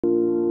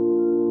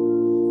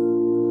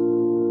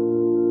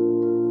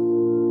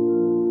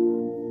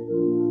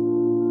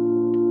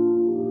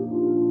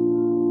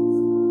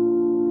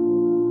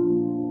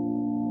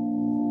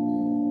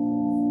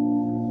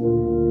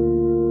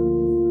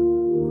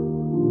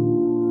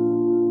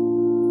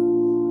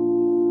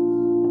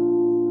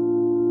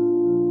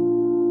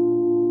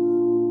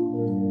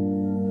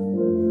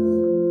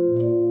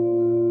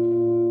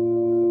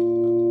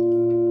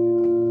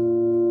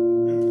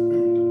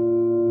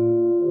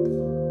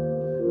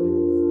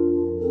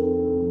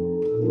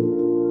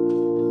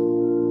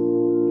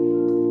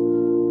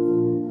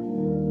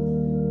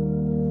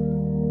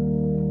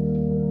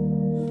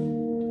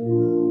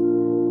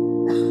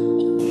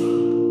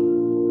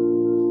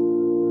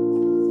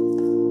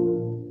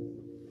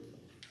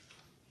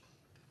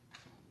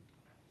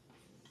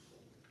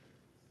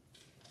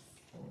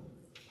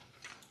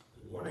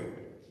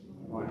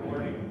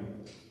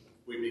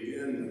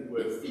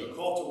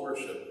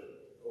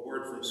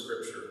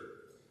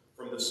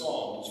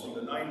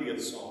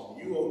90th Psalm,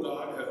 you, O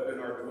God, have been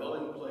our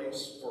dwelling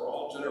place for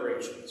all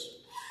generations.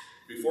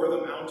 Before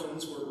the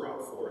mountains were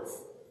brought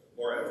forth,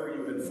 or ever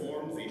you had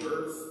formed the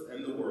earth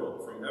and the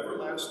world, from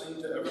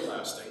everlasting to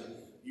everlasting,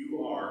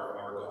 you are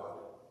our God.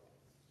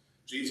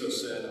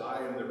 Jesus said,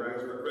 I am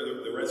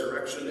the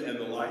resurrection and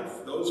the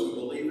life. Those who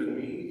believe in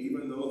me,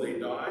 even though they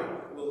die,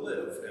 will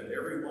live, and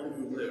everyone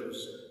who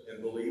lives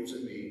and believes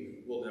in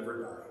me will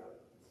never die.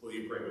 Will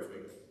you pray with me?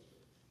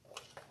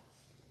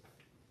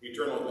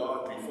 Eternal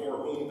God, before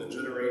whom the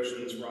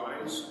generations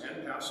rise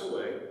and pass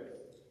away,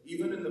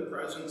 even in the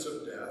presence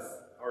of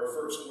death, our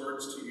first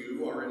words to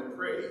you are in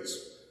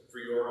praise for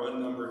your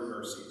unnumbered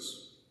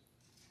mercies.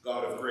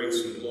 God of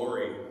grace and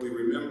glory, we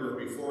remember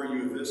before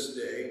you this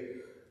day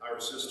our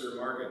sister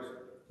Margit.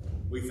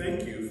 We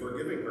thank you for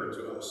giving her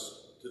to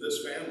us, to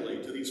this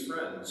family, to these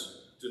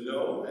friends, to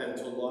know and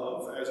to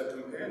love as a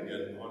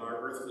companion on our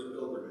earthly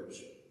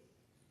pilgrimage.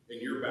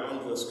 In your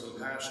boundless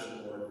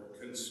compassion, Lord,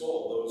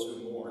 console those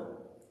who mourn.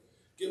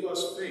 Give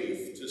us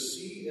faith to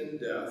see in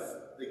death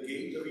the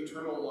gate of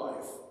eternal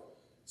life,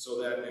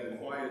 so that in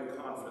quiet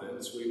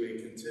confidence we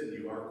may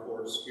continue our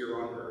course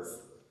here on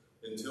earth,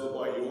 until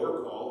by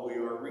your call we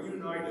are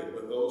reunited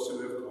with those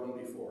who have gone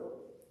before.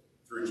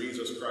 Through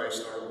Jesus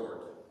Christ our Lord.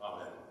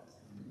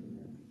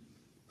 Amen.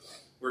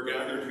 We're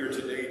gathered here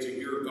today to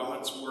hear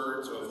God's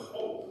words of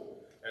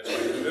hope as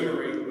we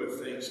commemorate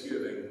with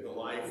thanksgiving the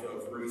life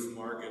of Ruth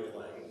Margit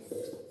Lange.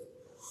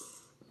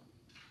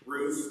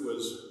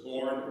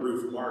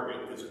 Ruth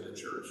Margit is in the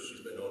church.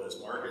 She's been known as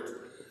Margit.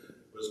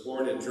 Was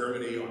born in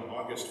Germany on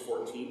August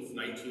 14th,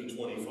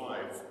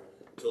 1925,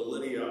 to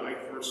Lydia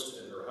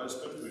Eichhorst and her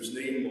husband, whose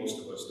name most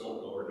of us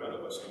don't know or none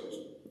of us knows.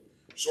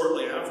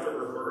 Shortly after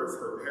her birth,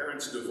 her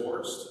parents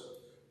divorced.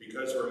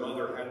 Because her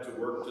mother had to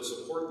work to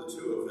support the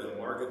two of them,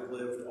 Margit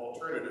lived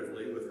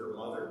alternatively with her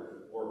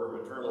mother or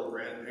her maternal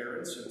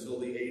grandparents until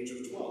the age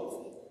of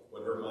 12,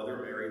 when her mother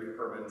married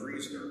Hermann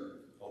Driesner,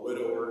 a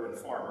widower and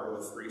farmer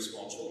with 3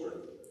 small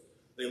children.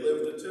 They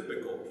lived a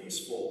typical,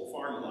 peaceful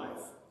farm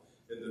life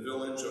in the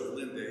village of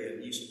Linde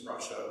in East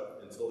Prussia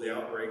until the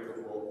outbreak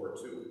of World War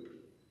II.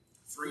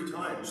 3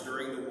 times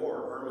during the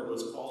war, Hermann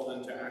was called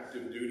into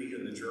active duty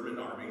in the German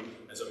army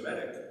as a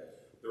medic.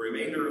 The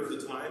remainder of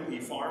the time, he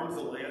farmed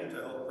the land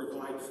to help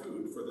provide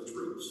food for the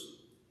troops.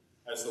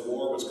 As the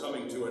war was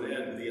coming to an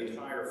end, the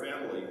entire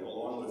family,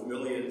 along with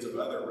millions of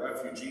other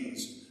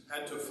refugees,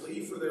 had to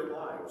flee for their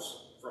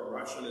lives from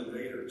Russian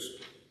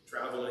invaders,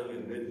 traveling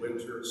in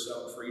midwinter,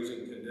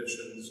 sub-freezing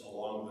conditions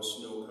along the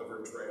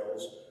snow-covered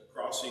trails,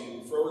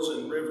 crossing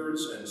frozen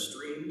rivers and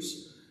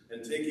streams,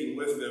 and taking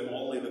with them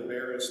only the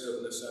barest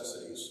of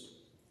necessities.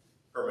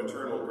 Her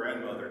maternal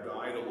grandmother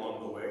died along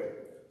the way.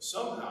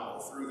 Somehow,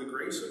 through the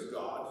grace of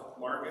God,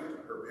 Margit,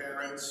 her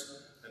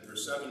parents, and her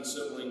 7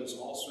 siblings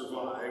all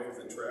survived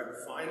the trek,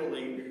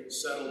 finally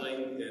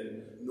settling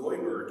in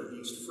Neuburg,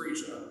 East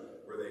Frisia,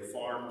 where they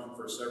farmed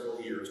for several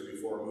years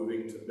before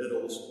moving to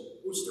Middel's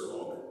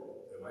Oosterhoek.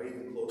 Am I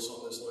even close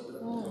on this, Linda?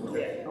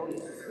 Okay.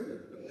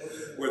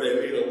 Where they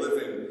made a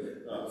living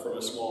from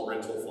a small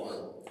rental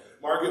farm.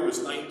 Margit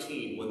was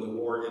 19 when the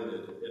war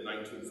ended in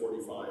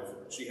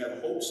 1945. She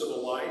had hopes of a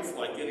life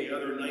like any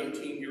other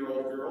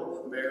 19-year-old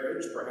girl,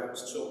 marriage,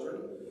 perhaps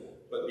children.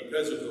 But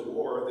because of the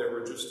war, there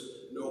were just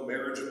no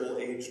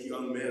marriageable-aged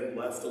young men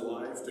left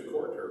alive to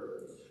court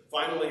her.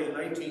 Finally, in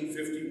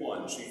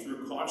 1951, she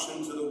threw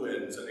caution to the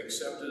winds and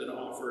accepted an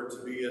offer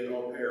to be an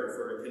au pair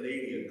for a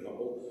Canadian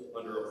couple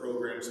under a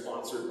program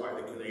sponsored by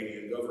the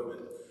Canadian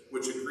government,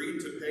 which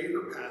agreed to pay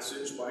her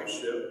passage by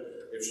ship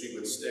if she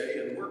would stay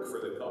and work for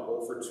the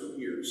couple for 2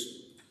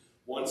 years.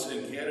 Once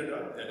in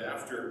Canada, and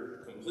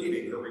after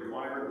completing her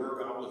required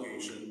work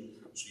obligation,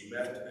 she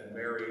met and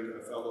married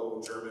a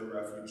fellow German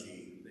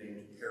refugee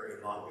named Harry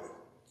Lange.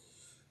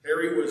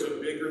 Harry was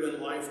a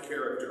bigger-than-life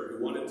character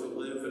who wanted to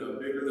live in a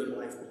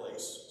bigger-than-life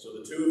place. So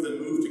the two of them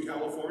moved to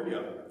California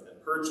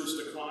and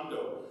purchased a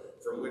condo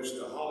from which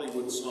the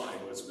Hollywood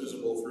sign was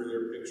visible through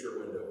their picture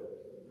window.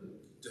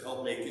 To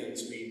help make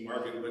ends meet,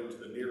 Margit went to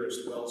the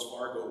nearest Wells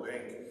Fargo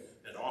bank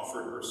and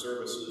offered her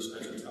services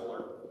as a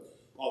teller.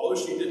 Although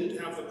she didn't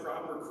have the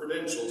proper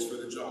credentials for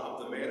the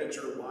job, the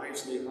manager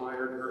wisely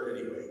hired her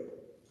anyway.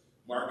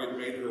 Margit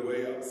made her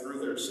way up through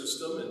their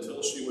system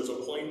until she was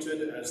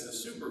appointed as the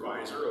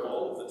supervisor of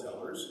all of the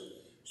tellers.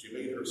 She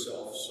made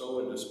herself so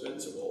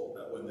indispensable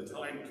that when the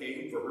time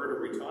came for her to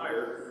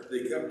retire,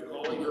 they kept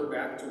calling her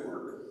back to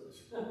work.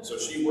 So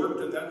she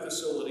worked at that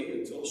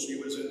facility until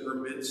she was in her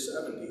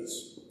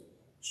mid-70s.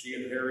 She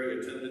and Harry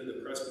attended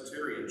the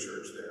Presbyterian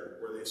church there,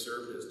 where they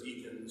served as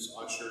deacons,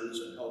 ushers,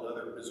 and held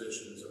other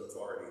positions of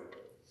authority.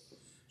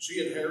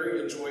 She and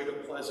Harry enjoyed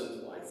a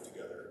pleasant life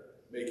together,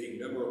 making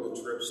memorable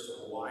trips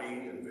to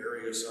Hawaii and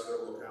various other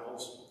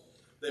locales.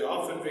 They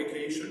often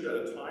vacationed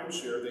at a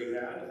timeshare they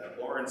had at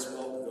Lawrence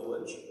Milk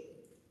Village.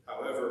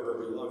 However,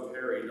 her beloved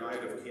Harry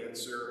died of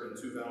cancer in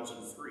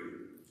 2003.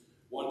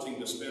 Wanting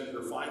to spend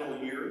her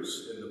final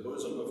years in the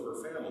bosom of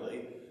her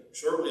family,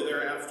 shortly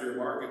thereafter,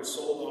 Margit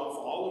sold off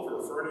all of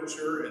her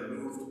furniture and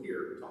moved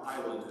here to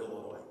Highland,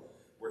 Illinois,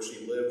 where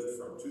she lived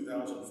from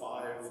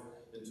 2005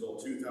 until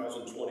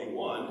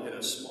 2021 in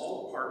a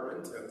small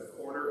apartment at the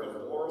corner of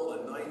Laurel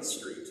and 9th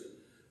Street,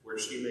 where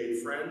she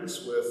made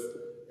friends with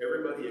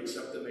everybody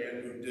except the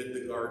man who did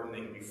the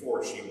gardening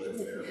before she lived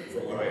there,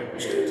 from what I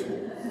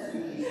understand.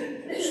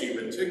 She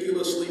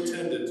meticulously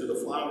tended to the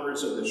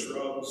flowers and the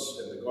shrubs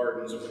and the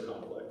gardens of the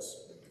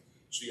complex.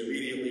 She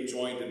immediately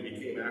joined and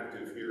became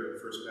active here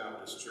at First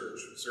Baptist Church,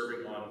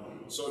 serving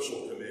on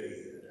social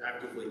committee and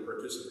actively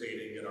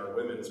participating in our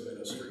women's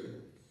ministry.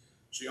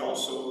 She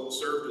also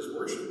served as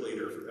worship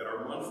leader at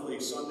our monthly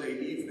Sunday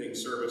evening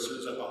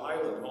services at the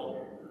Highland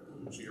home.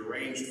 She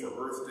arranged for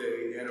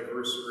birthday,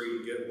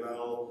 anniversary, get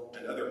well,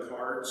 and other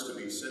cards to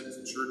be sent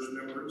to church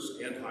members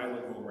and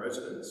Highland home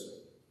residents.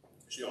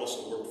 She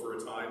also worked for a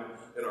time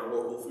in our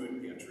local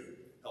food pantry,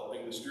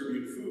 helping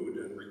distribute food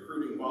and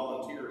recruiting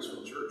volunteers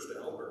from church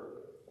to help her.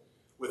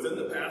 Within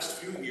the past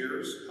few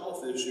years,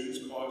 health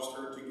issues caused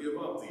her to give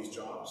up these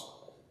jobs,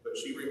 but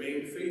she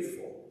remained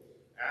faithful,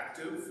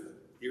 active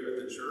here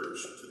at the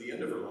church to the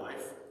end of her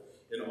life.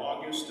 In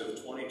August of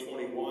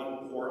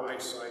 2021, poor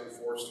eyesight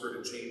forced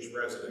her to change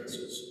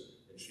residences,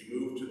 and she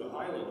moved to the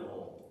Highland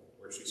home,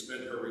 where she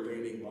spent her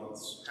remaining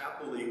months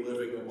happily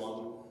living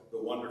among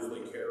the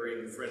wonderfully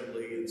caring,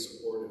 friendly, and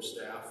supportive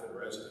staff and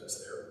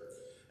residents there.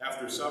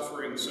 After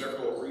suffering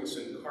several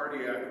recent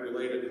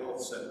cardiac-related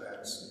health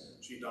setbacks,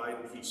 she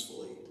died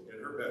peacefully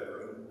in her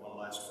bedroom on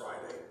last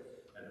Friday,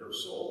 and her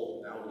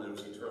soul now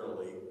lives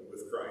eternally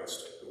with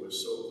Christ, who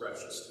is so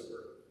precious to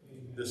her.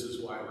 This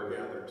is why we're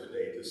gathered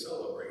today, to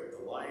celebrate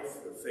the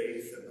life, the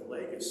faith, and the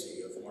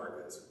legacy of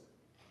Margit.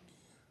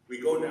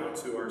 We go now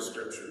to our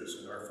scriptures,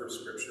 and our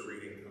first scripture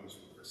reading comes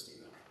from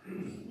Christina.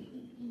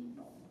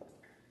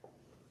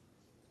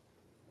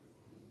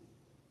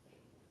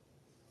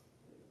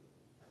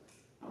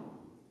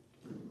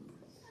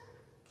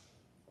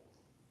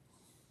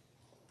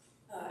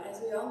 As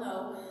we all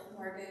know,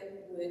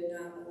 Margit would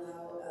not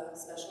allow a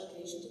special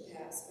occasion to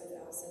pass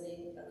without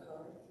sending a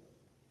card.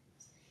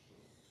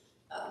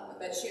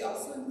 But she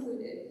also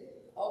included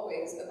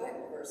always a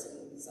Bible verse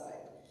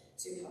inside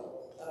to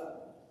help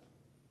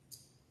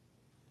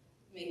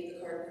make the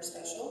card more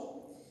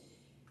special.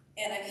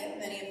 And I kept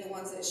many of the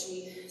ones that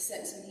she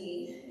sent to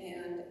me,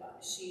 and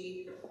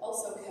she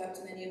also kept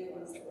many of the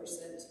ones that were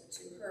sent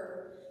to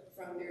her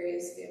from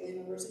various family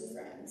members and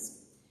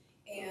friends.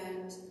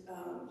 And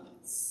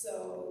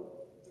so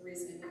the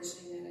reason I'm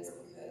mentioning that is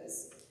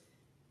because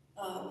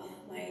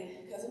my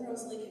cousin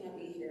Rosalie cannot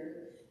be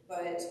here,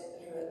 but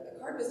a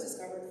card was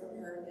discovered from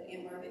her that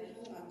Aunt Margit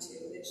held on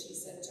to that she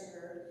sent to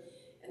her,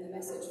 and the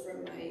message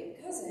from my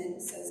cousin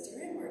says,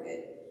 "Dear Aunt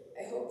Margit,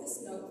 I hope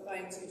this note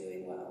finds you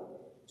doing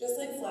well. Just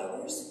like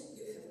flowers,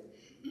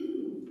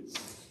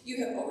 you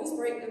have always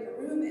brightened up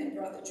a room and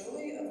brought the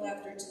joy of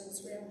laughter to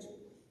those around you.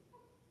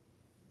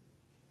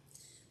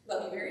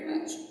 Love you very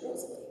much,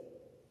 Rosalie."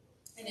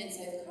 And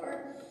inside the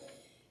card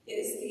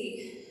is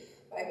the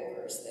Bible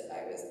verse that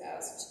I was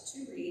asked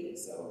to read,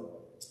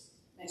 so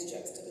nice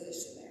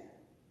juxtaposition there.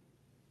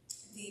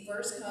 The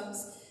verse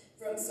comes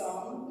from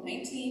Psalm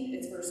 19,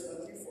 it's verse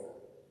 1 through 4.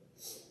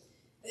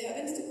 The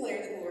heavens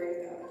declare the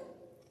glory of God.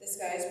 The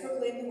skies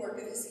proclaim the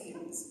work of his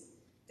hands.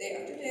 Day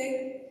after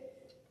day,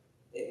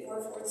 they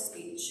pour forth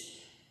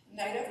speech.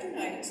 Night after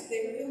night,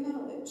 they reveal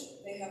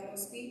knowledge. They have no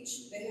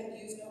speech. They have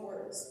used no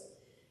words.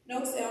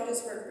 No sound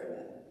is heard from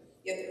them.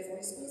 Yet their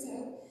voice goes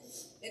out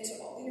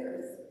into all the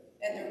earth,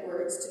 and their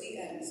words to the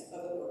ends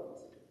of the world.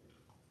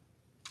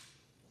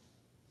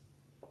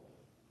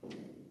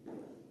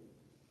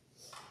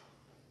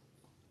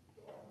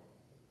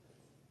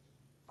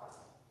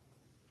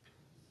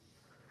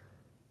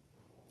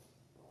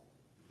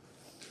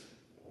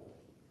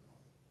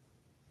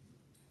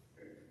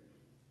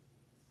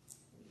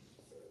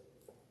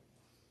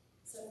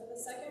 So for the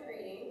second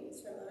reading,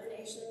 it's from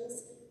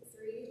Lamentations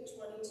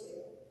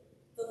 3:22.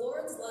 The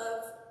Lord's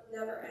love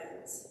never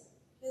ends.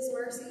 His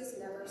mercies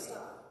never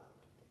stop.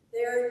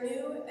 They are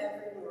new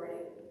every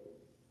morning.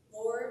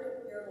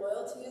 Lord, your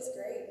loyalty is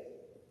great.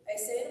 I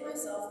say to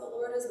myself, the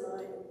Lord is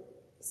mine,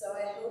 so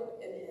I hope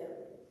in him.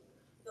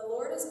 The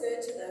Lord is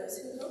good to those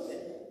who hope in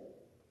him,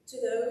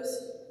 to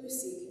those who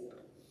seek him.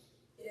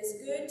 It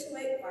is good to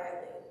wait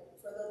quietly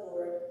for the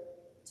Lord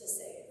to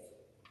save.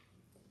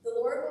 The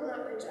Lord will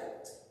not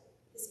reject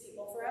his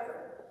people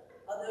forever.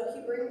 Although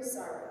he brings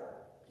sorrow,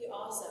 he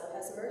also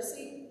has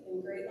mercy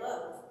and great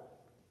love.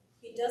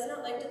 He does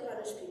not like to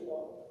punish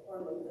people or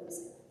make them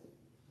sad.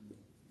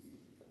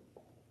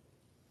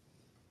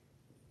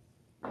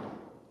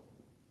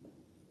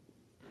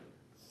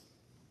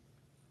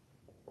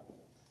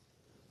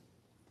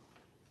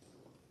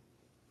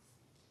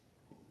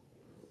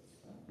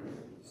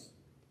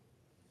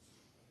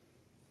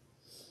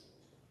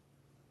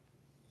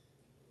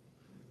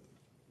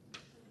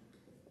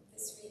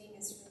 This reading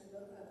is from the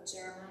book of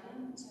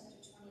Jeremiah, chapter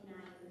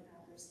 29,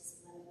 verses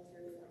 11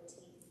 through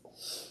 14.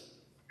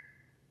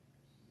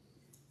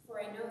 For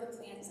I know the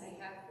plans I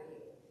have for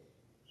you,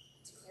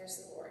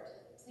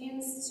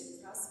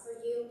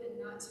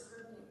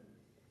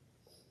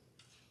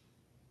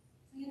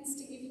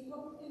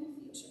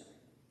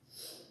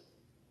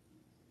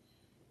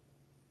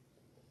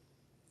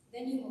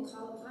 Then you will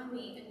call upon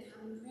me and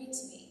come and pray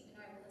to me, and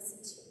I will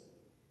listen to you.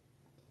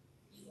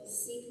 You will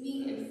seek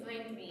me and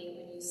find me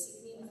when you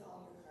seek me with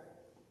all your heart.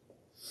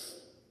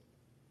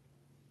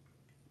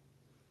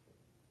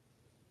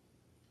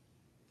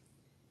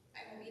 I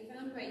will be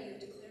found by you,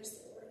 declares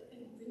the Lord, and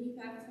will bring you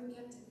back from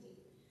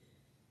captivity.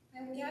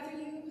 I will gather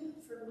you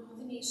from all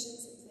the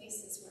nations and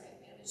places where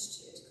I banished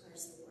you,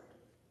 declares the Lord,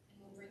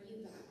 and will bring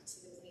you back to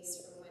the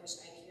place from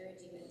which I carried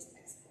you into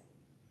exile.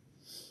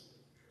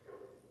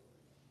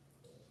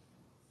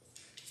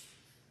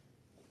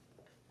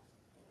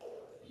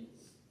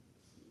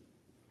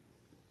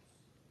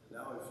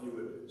 Now, if you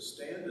would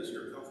stand as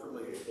you're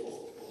comfortably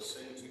able, we'll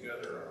sing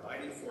together, Our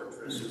Mighty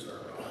Fortress is Our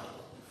God.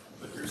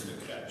 But here's the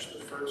catch.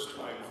 The first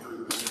time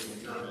through the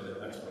singing German, and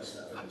that's what's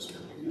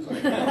happening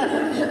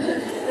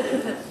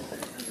here.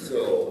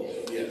 So,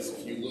 yes,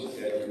 if you look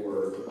at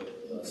your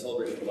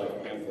Celebration of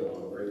Life pamphlet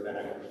on the very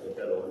back, look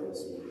that over, you'll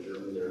see in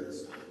German there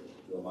is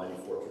the Mighty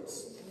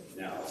Fortress.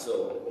 Now,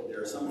 so there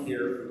are some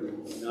here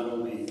who not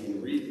only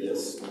can read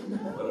this,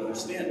 but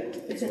understand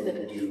it. So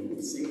if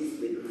you sing with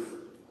vigor,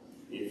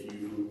 if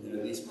you can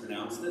at least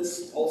pronounce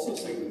this, also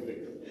sing with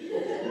vigor.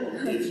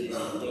 If you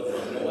have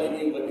no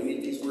idea what any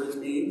of these words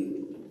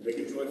mean, make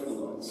a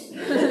joyful noise.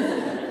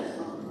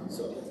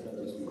 So,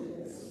 those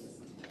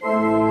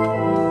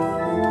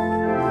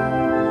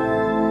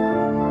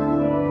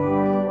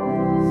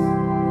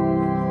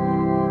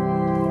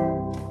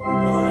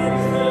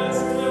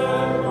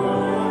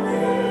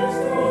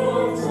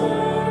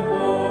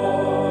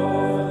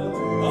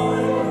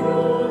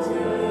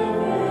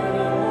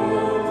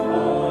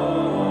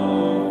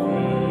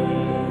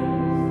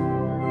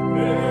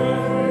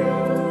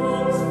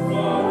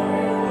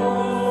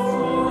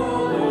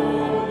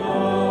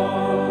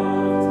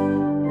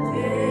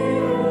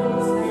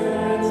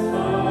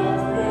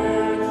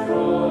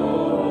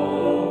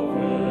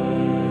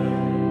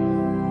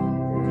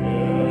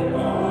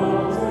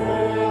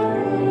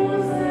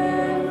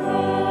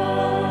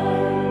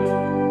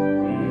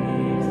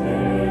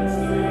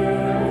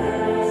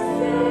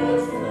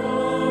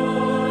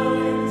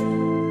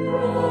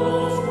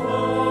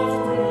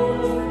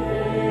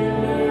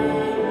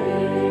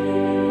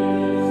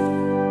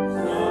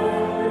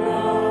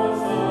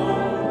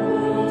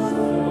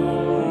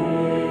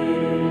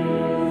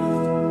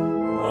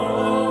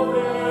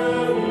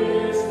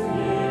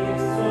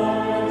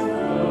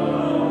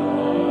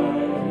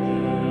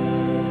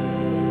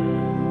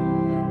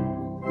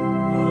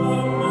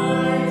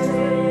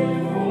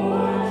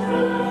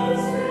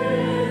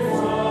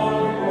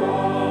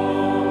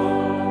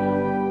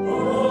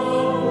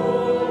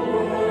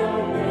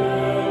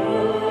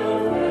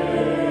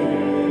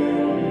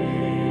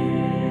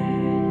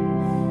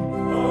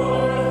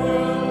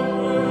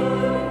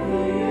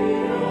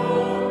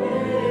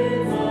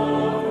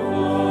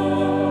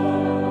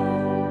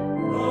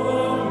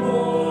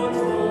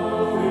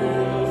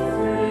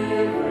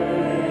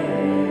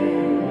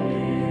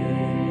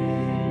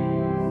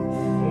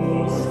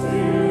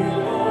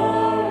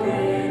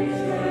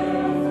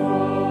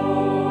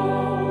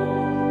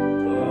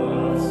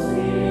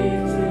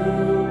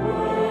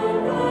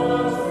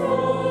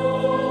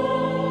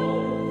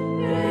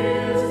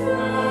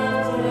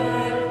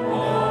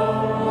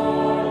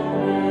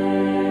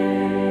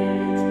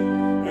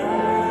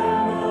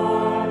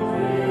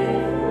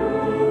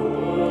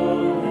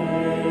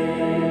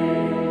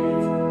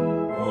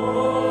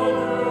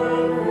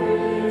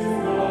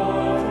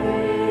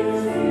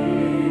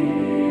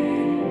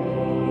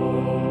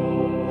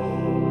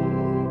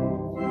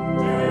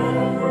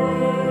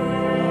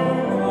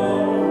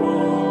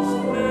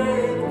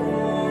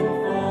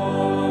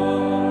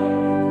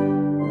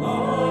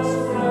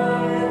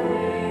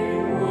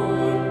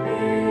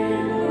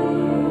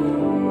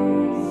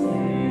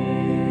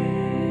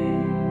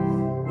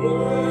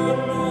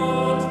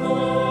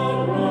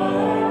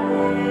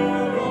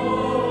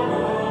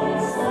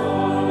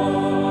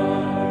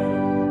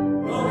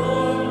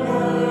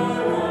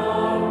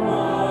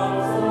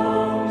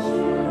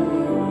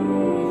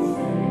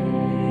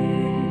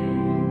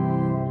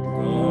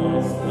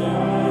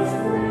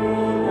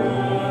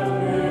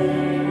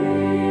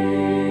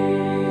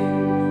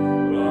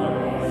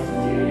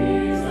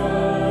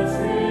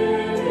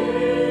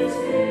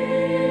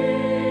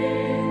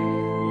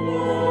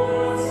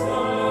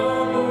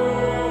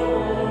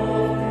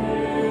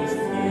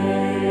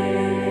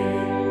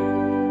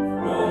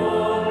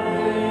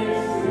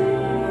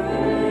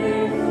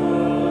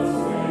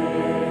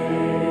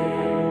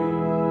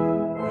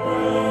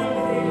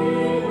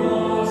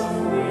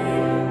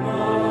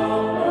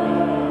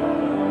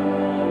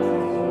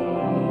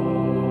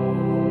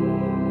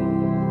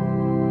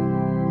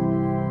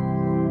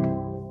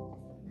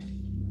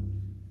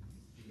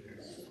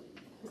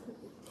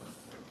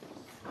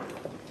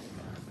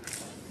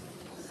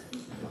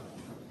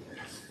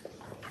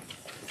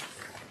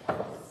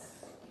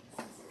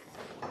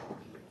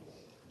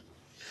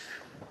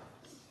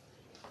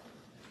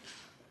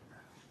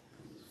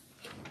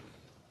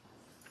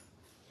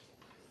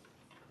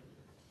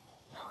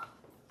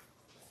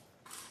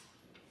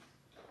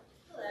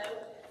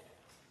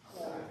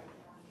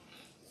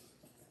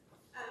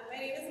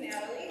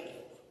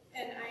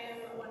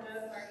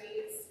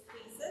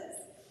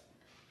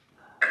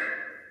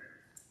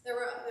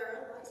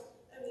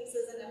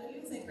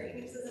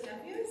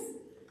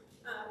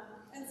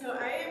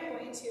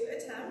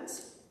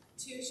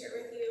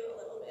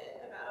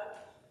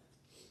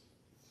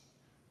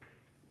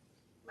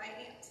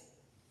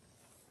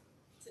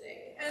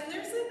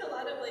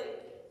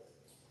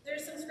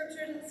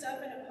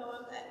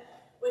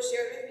was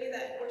shared with me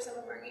that were some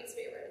of Margit's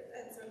favorites,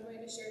 and so I'm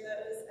going to share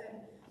those. And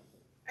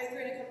I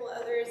threw in a couple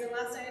others, and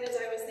last night as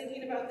I was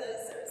thinking about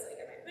this, I was like,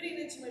 am I putting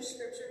in too much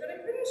scripture? But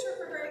I'm pretty sure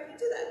for her I can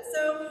do that.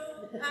 So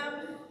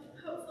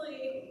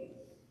hopefully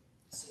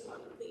she will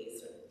be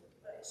pleased with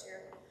what I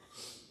share.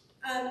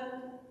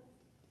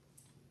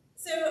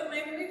 So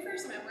my very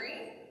first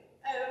memory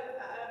of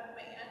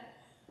my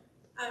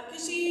aunt,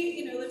 because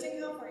she, lived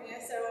in California,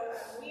 so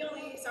we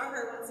only saw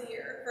her once a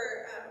year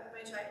for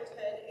my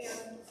childhood,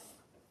 and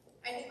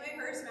I think my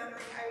first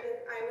memory,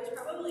 I was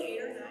probably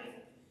 8 or 9,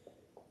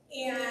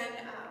 and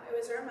it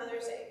was around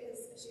Mother's Day,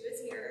 because she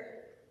was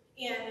here,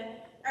 and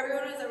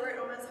everyone was over at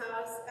Oma's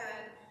house,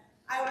 and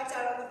I walked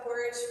out on the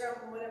porch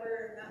from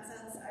whatever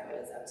nonsense I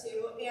was up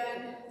to,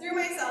 and threw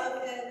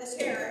myself in the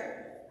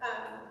chair,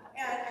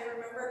 and I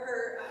remember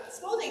her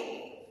scolding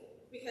me,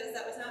 because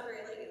that was not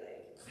very ladylike.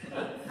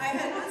 I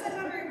had not sat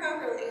down very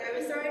properly. I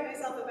was throwing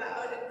myself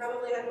about, and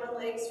probably had one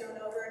leg thrown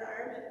over an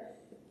arm,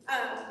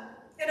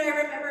 and I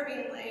remember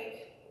being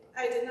like,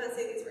 I did not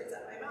say these words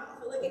out of my mouth,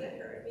 but looking at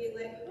her and being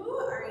like, who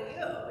are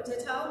you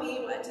to tell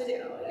me what to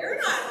do? You're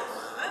not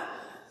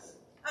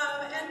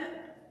Mama. And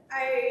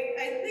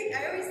I think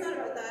I always thought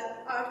about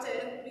that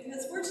often,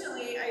 because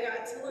fortunately I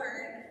got to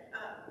learn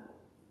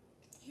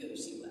who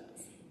she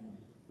was.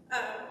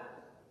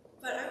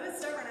 But I was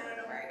stubborn, I don't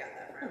know where I got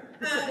that from.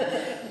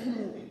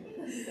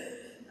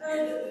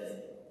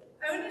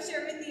 I want to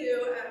share with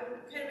you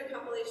kind of a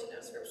compilation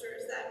of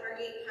scriptures that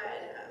Margit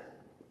had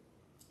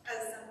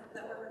as some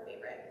that were her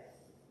favorite.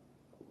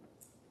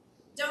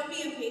 Don't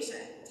be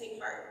impatient, take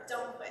heart,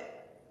 don't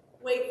quit.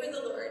 Wait for the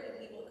Lord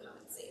and he will come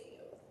and save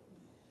you.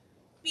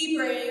 Be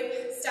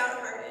brave,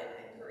 stout-hearted,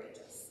 and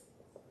courageous.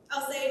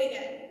 I'll say it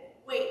again,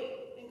 wait,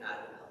 and God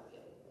will help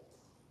you.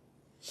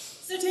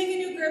 So take a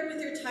new grip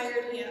with your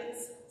tired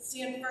hands,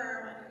 stand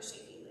firm on your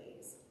shaky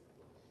legs,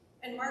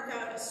 and mark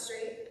out a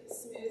straight,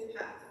 smooth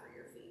path for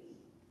your feet.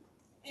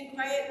 In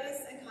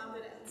quietness and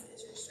confidence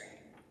is your strength.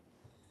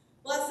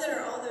 Blessed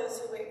are all those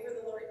who wait for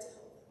the Lord to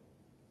help them.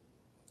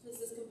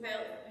 This is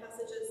compiled from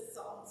passages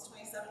Psalms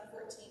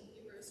 27:14,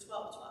 Hebrews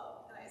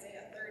 12:12, and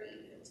Isaiah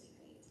 30:15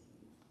 and 18.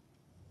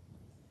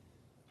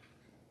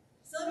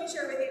 So let me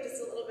share with you just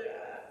a little bit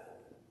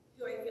about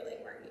who I feel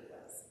like Margit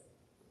was.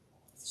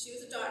 She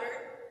was a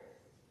daughter.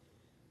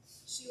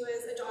 She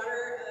was a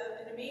daughter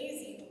of an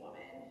amazing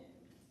woman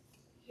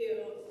who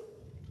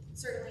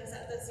certainly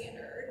set the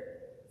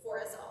standard for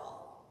us all.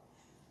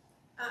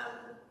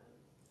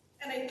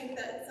 And I think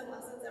that some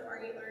lessons that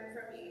Margit learned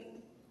from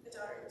being a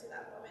daughter to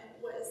that woman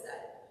was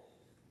that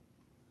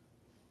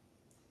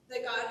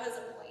God has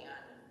a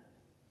plan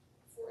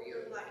for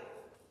your life,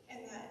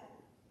 and that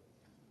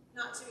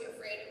not to be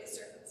afraid of the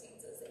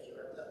circumstances that you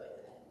were put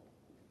within.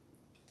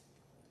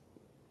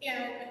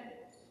 And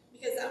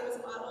because that was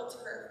modeled to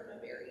her from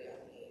a very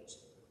young age,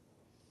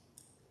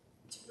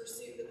 to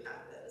pursue the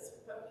path that was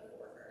put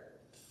before her.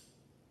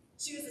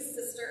 She was a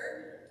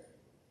sister.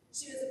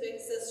 She was a big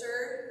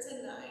sister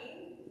to 9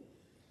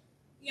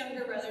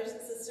 younger brothers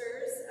and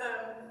sisters.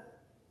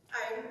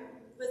 I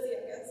was the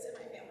youngest in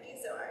my family,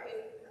 so I'm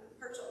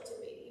partial to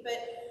the baby. But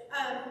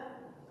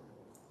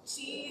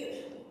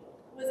she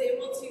was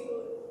able to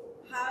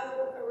have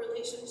a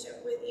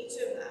relationship with each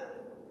of them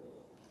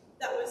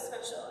that was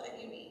special and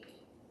unique.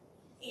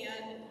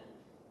 And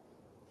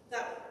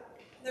that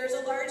there's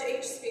a large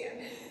age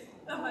span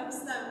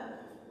amongst them,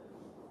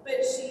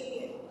 but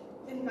she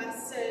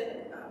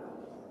invested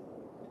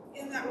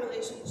in that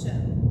relationship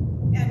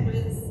and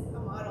was a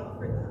model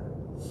for them.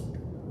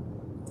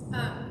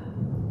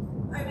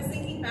 I was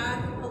thinking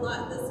back a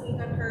lot this week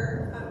on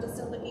her, just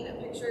looking at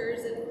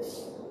pictures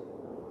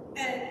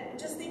and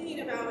just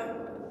thinking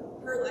about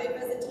her life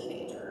as a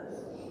teenager.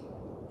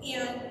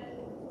 And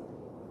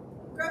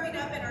growing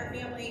up in our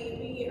family,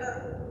 we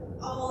are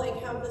all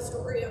have the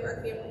story of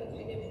our family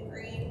kind of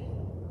ingrained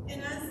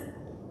in us.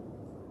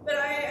 But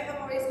I have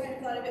always kind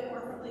of thought of it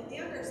more from the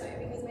younger side,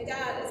 because my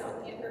dad is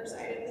on the younger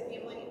side of the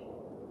family.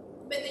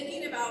 But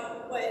thinking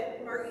about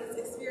what Margit's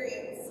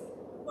experience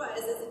was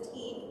as a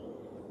teen,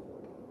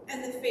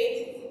 and the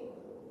faith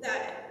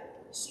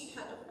that she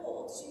had to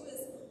hold. She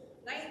was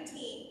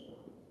 19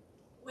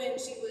 when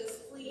she was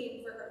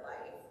fleeing for her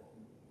life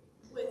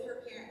with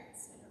her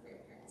parents and her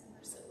grandparents and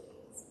her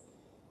siblings.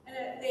 And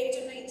at the age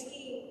of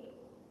 19,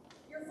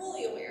 you're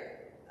fully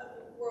aware of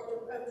the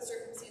world, of the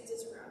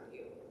circumstances around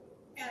you,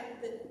 and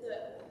the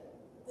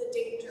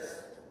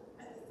danger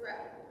and the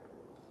threat.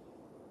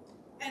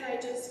 And I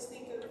just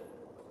think of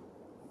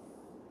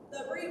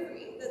the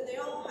bravery that they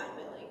all had,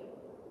 but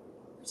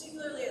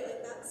particularly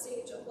at that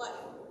stage of life,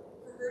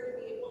 for her to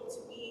be able to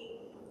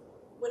be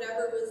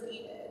whatever was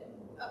needed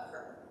of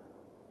her.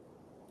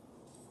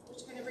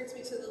 Which kind of brings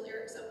me to the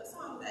lyrics of a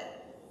song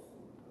that,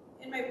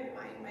 in my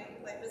mind, my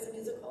life is a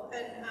musical.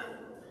 And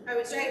I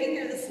was driving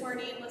here this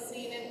morning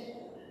listening, and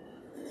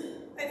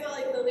I felt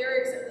like the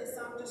lyrics of this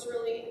song just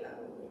really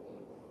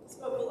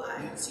spoke a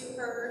lot to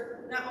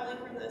her, not only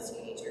from those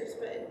teenagers,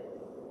 but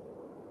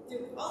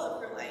through all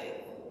of her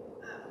life.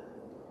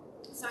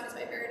 The song is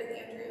by Meredith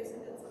Andrews,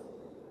 and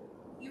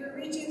You were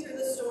reaching through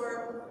the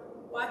storm,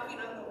 walking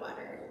on the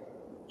water,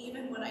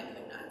 even when I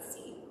could not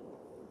see.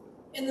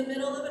 In the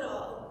middle of it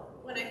all,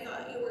 when I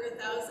thought you were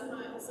 1,000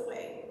 miles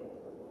away,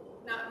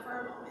 not for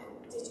a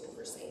moment did you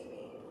forsake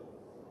me.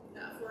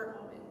 Not for a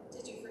moment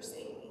did you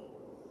forsake me.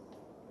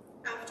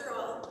 After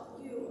all,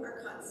 you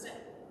are constant.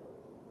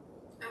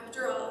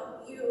 After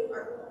all, you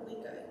are only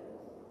good.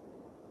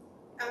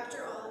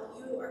 After all,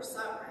 you are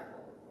sovereign.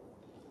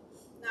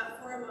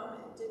 Not for a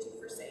moment did you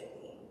forsake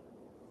me.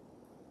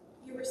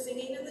 You were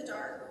singing in the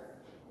dark,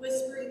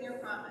 whispering your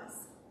promise,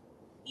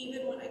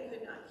 even when I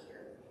could not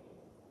hear.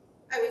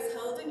 I was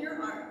held in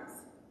your arms,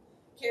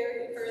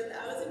 carried for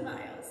 1,000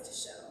 miles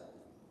to show.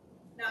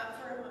 Not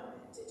for a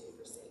moment did you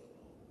forsake me.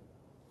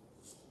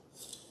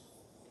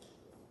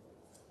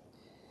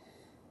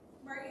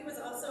 Margit was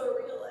also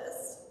a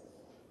realist.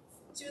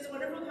 She was a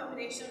wonderful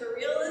combination of a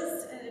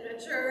realist, an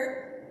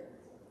adventurer,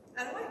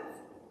 and a wife.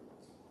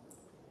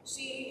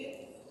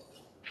 She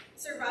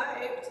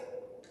survived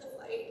the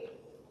flight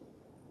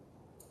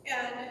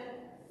and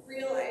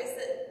realized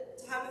that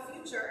to have a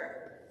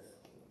future,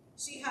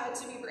 she had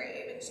to be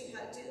brave and she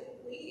had to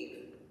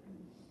leave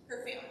her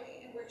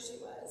family and where she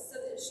was so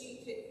that she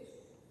could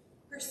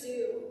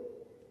pursue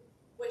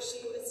what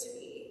she was to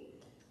be.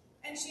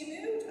 And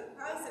she moved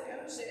across an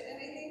ocean, and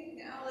I think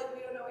now, like,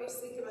 we don't always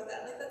think about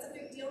that. Like, that's a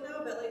big deal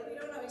now, but, like, we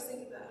don't always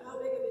think about how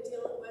big of a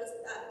deal it was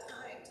at that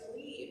time to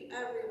leave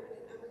everyone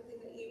and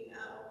everything that you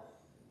know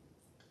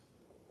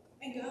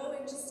and go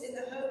and just in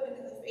the hope and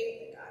in the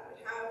faith that God would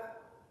have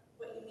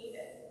what you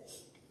needed.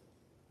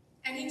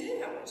 And he did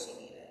have what she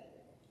needed.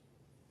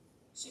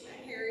 She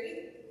met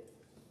Harry,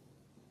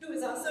 who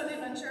was also an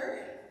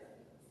adventurer,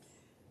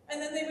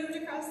 and then they moved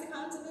across the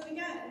continent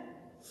again,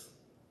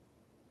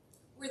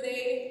 where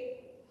they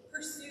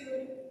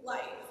pursued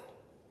life.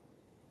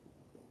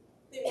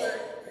 They were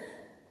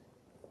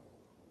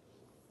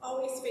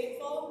always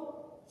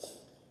faithful.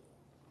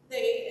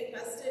 They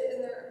invested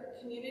in their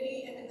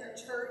community and in their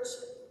church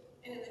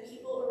and in the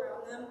people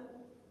around them,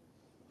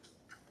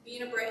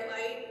 being a bright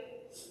light.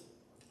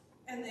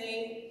 And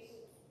they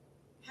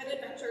had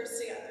adventures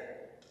together,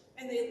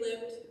 and they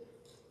lived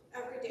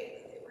every day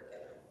that they were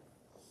given.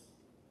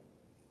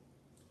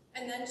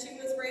 And then she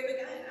was brave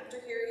again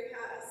after Harry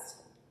passed.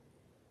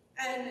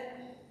 And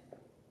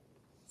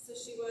so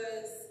she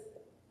was,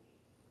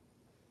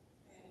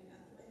 I had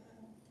math in my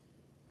head.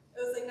 It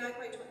was like not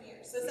quite 20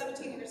 years. So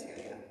 17 years ago,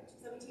 yeah.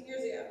 17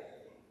 years ago.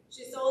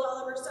 She sold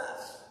all of her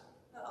stuff.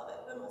 Not all of it,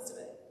 but most of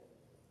it.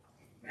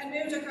 And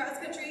moved across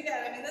country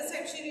again. I mean, this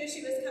time she knew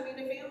she was coming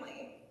to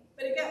family.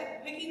 But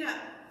again, picking up,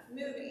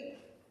 moving,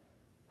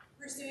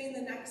 pursuing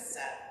the next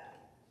step,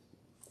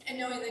 and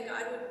knowing that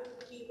God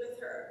would be with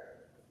her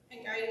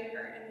and guiding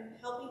her and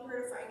helping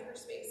her to find her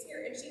space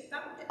here. And she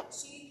found it.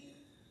 She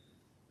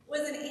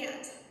was an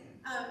aunt.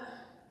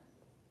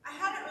 I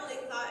hadn't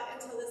really thought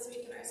until this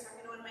week when I was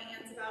talking to one of my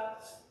aunts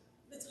about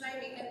the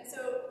timing. And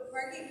so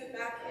Margit moved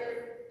back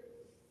here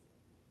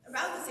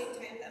about the same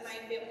time that my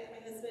family, my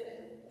husband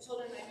and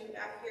children and I moved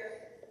back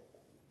here.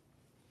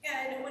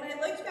 And when I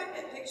looked back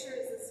at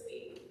pictures this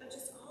week of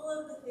just all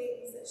of the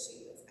things that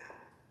she was at,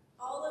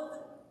 all of the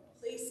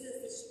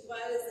places that she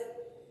was, and,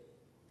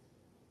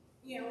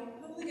 you know,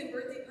 hooligan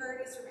birthday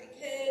parties for my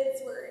kids,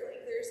 where,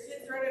 like, there's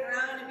kids running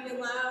around and being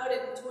loud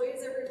and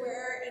toys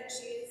everywhere, and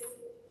she's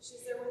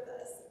there with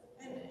us.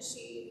 And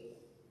she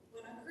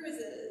went on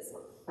cruises,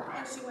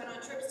 and she went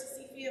on trips to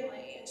see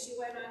family, and she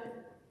went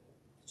on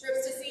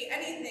trips to see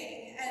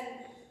anything,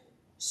 and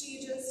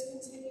she just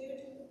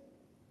continued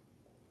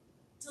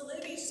to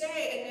live each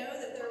day and know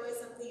that there was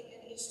something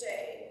in each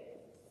day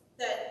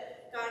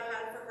that God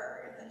had for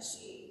her and that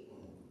she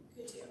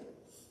could do.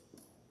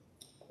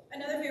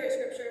 Another favorite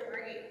scripture of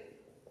Margit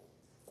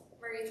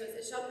was,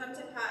 "It shall come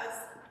to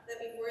pass that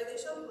before they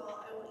shall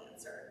call, I will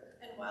answer,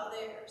 and while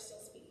they are still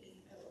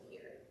speaking, I will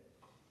hear."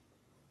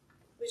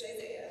 Which is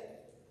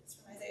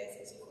from Isaiah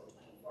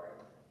 64:24.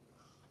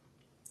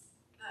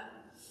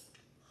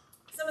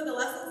 Some of the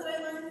lessons that I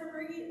learned from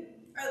Margit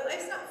are that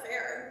life's not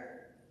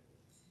fair.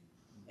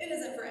 It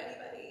isn't for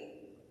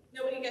anybody.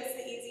 Nobody gets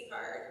the easy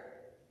card.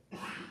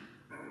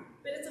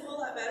 But it's a whole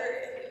lot better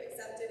if you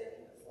accept it and you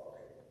move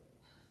forward.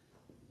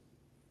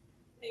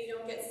 And you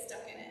don't get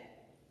stuck in it.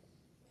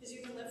 Because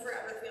you can live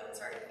forever feeling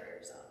sorry for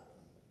yourself.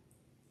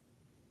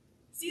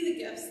 See the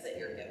gifts that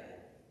you're given.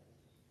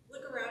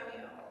 Look around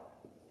you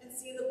and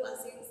see the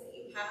blessings that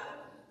you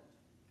have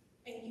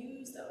and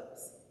use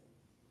those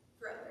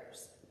for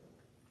others.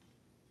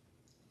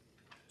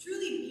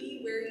 Truly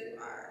be where you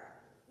are.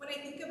 When I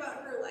think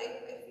about her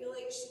life, I feel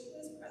like she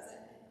was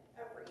present in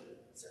every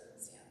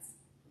circumstance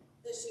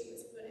that she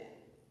was put in.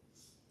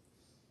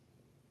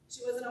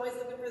 She wasn't always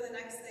looking for the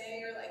next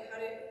thing or like how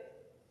to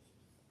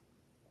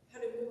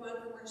move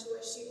on from where she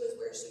was. She was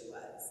where she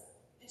was,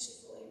 and she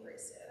fully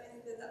embraced it. And I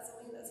think that that's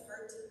something that's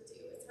hard to do.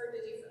 It's hard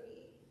to do for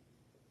me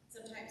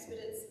sometimes, but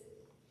it's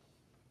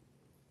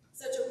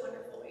such a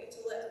wonderful way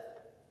to live.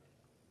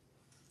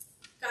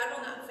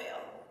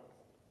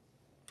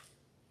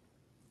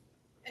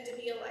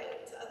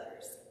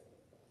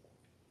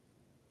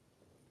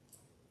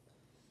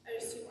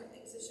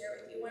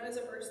 was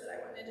a verse that I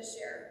wanted to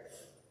share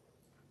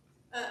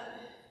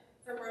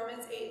from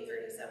Romans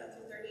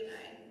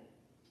 8:37-39.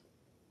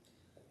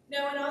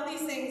 Now, in all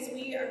these things,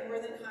 we are more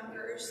than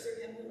conquerors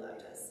through him who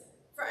loved us.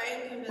 For I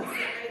am convinced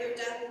that neither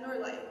death nor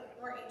life,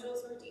 nor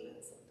angels nor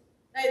demons,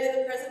 neither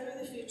the present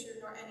nor the future,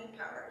 nor any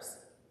powers,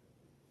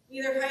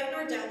 neither height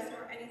nor depth,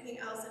 nor anything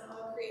else in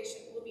all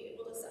creation will be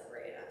able to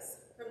separate us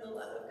from the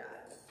love of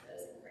God that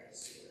is in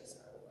Christ Jesus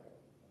our Lord.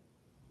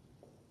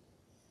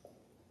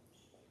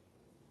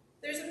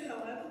 There's a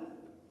poem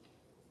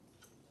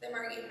that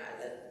Margit had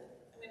that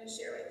I'm going to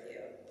share with you.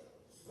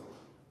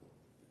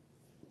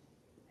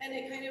 And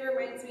it kind of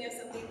reminds me of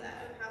something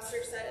that a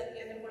pastor said at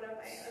the end of one of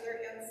my other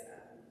aunt's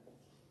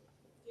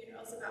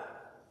funerals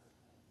about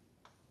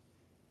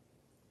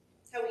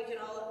how we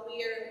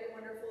are a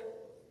wonderful,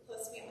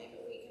 close family,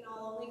 but we can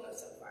all only go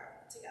so far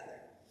together.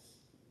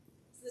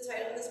 So the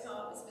title of this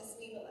poem is Miss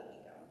Me But Let Me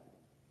Go.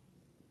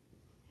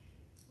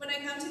 When I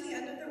come to the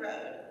end of the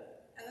road,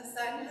 and the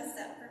sun has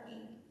set for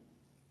me,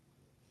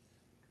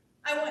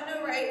 I want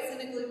no rights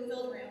in a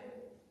gloom-filled room.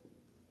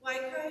 Why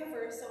cry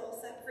for a soul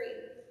set free?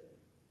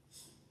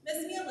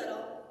 Miss me a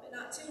little, but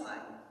not too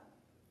long,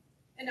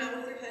 and not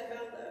with your head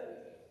bowed low.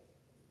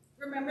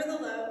 Remember the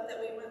love that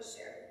we once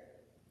shared.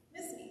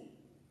 Miss me,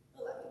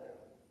 but let me go.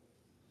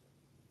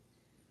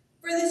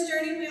 For this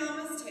journey we all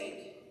must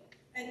take,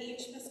 and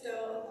each must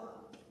go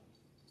along.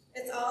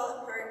 It's all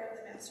a part of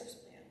the Master's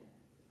plan.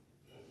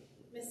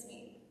 Miss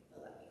me,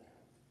 but let me go.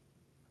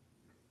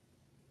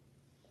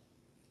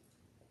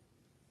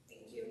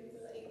 Thank you for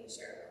letting me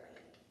share about my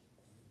aunt.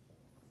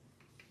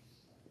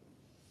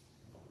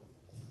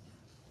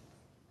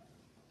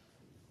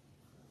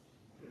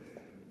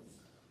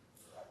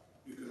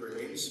 You can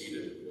remain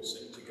seated. We'll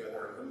sing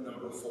together hymn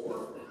number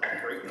 4,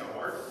 How Great Thou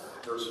Art,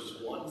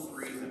 verses 1,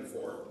 3, and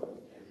 4.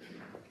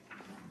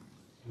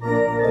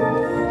 Thank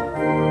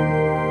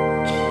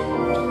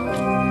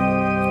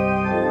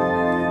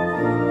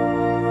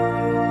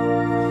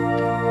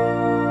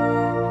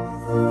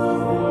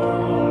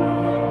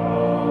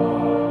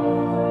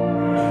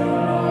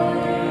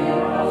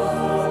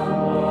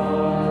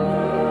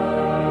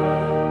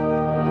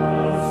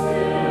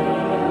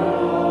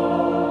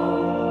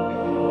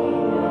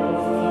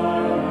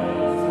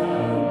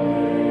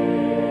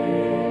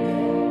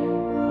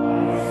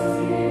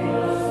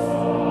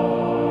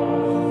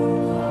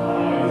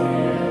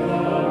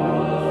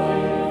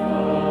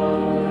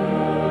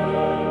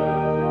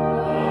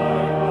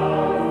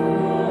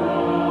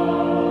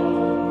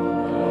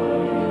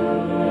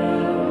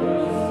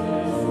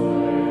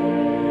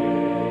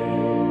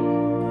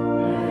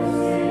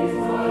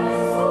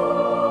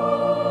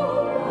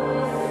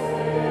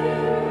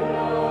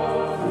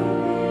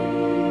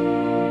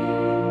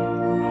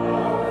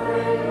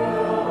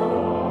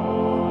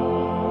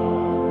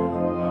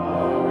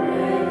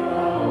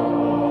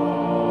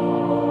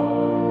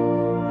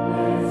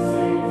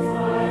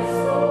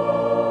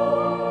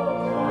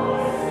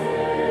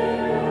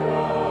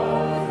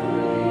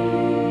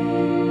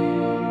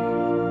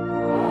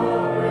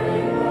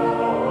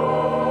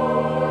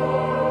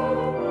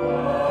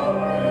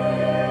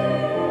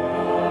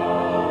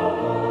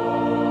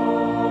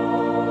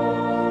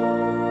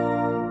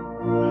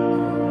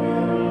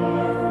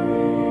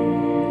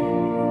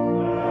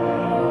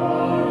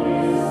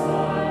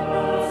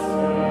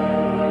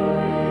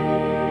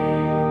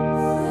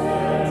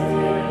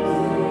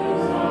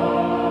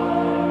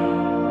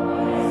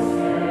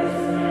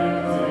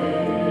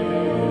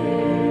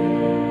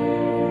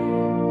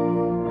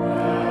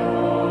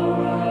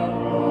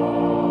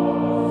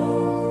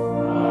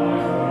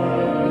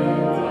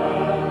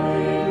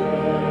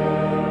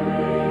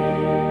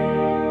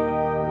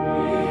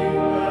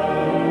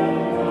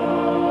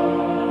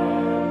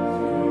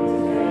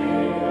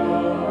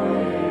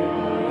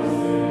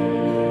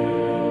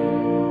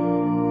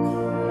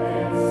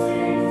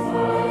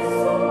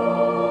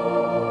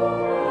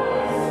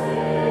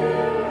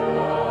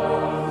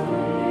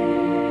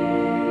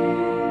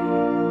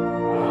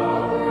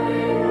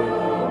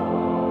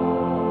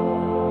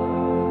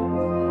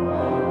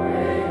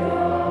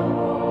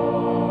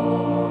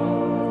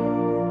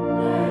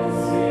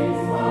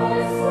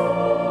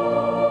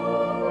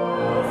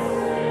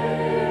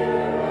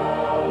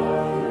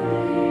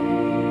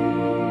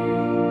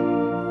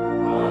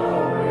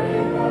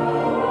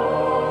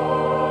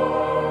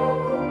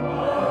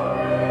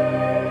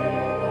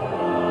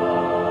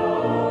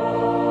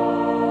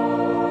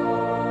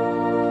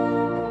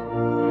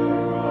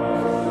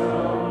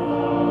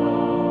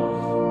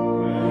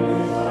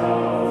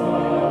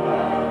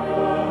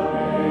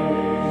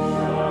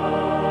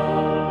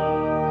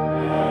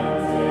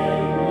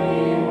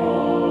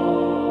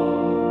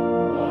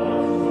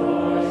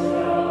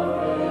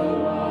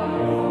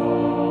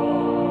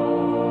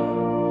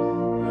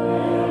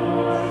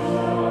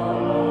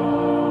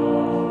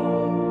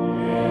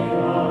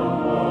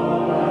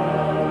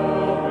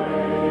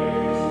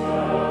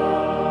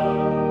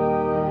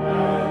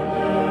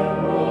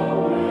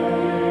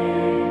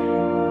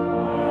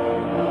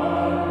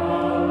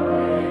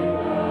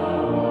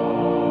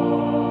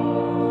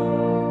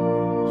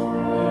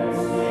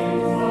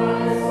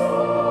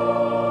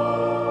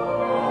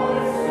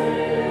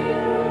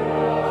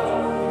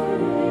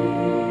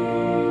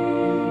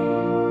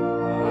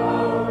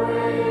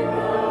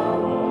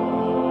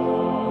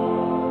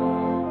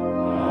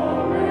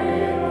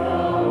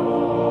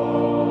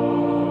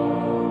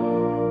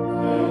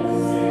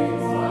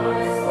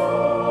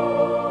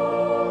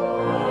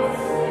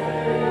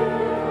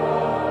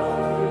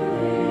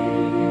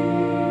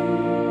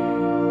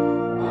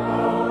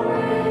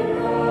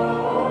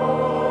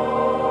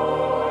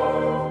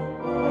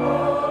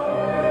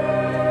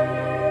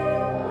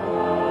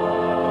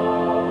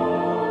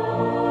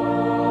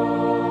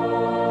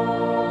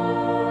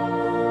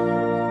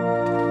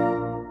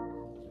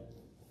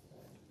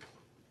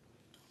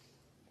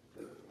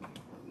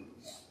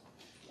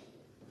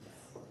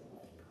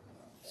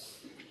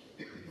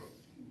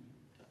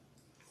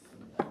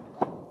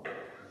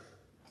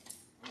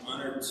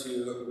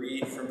to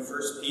read from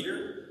 1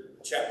 Peter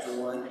chapter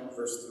 1,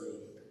 verse 3.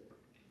 It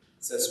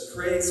says,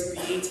 "Praise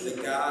be to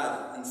the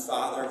God and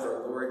Father of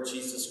our Lord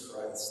Jesus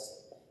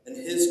Christ. In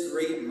his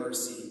great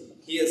mercy,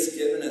 he has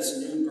given us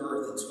new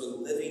birth into a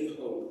living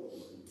hope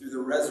through the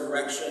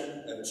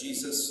resurrection of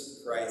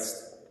Jesus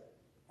Christ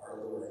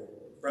our Lord,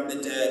 from the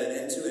dead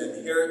and into an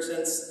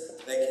inheritance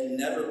that can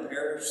never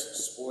perish,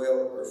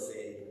 spoil, or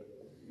fade.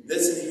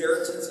 This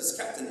inheritance is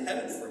kept in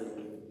heaven for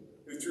you,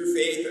 who through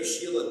faith are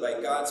shielded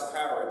by God's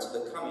power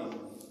until the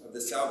coming of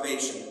the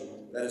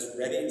salvation that is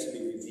ready to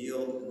be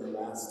revealed in the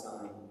last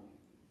time.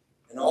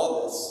 In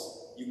all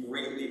this you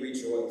greatly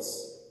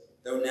rejoice,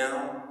 though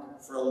now,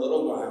 for a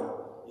little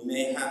while, you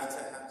may have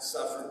to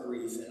suffer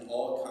grief in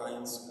all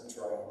kinds of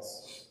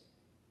trials.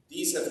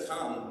 These have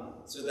come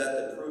so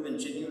that the proven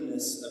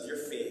genuineness of your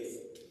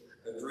faith,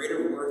 a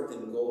greater worth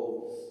than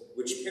gold,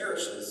 which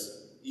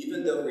perishes,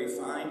 even though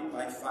refined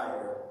by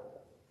fire,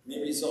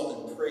 may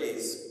result in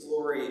praise,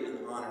 glory,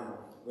 and honor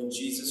when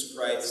Jesus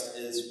Christ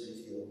is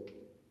revealed.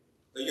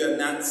 Though you have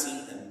not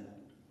seen him,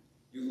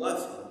 you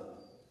love him.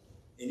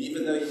 And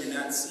even though you do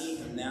not see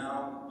him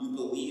now, you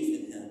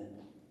believe in him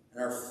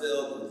and are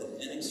filled with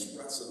an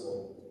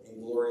inexpressible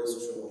and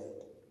glorious joy.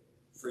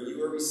 For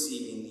you are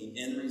receiving the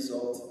end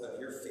result of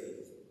your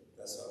faith,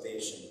 the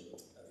salvation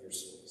of your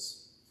souls."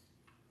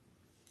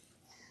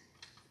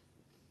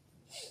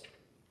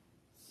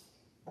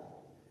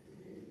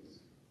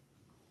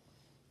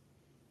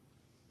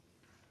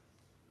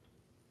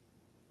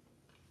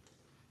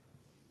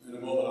 In a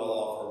moment I'll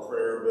offer a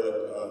prayer,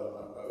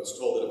 but I was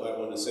told that if I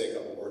wanted to say a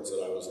couple words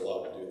that I was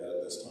allowed to do that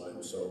at this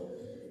time. So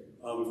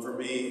for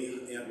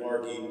me, Aunt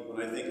Margit, when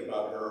I think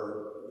about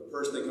her, the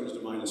person that comes to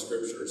mind in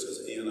Scripture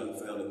is Anna,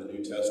 found in the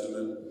New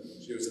Testament.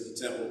 She was at the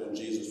temple when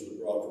Jesus was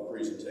brought for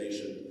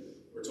presentation.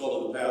 We're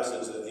told in the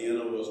passage that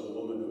Anna was a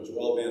woman who was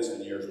well advanced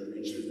in years, which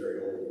means she was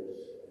very old.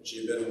 And she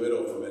had been a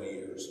widow for many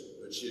years,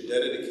 but she had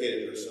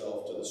dedicated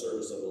herself to the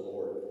service of the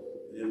Lord.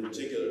 And in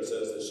particular, it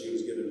says that she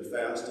was given to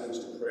fastings,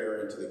 to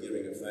prayer, and to the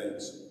giving of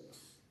thanks.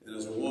 And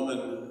as a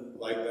woman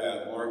like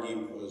that, Margit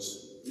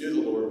knew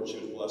the Lord, but she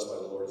was blessed by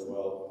the Lord as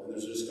well. And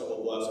there's just a couple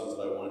of blessings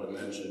that I wanted to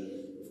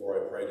mention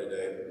before I pray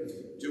today.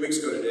 2 weeks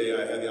ago today,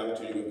 I had the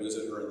opportunity to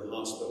visit her in the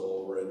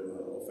hospital over in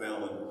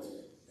Highland.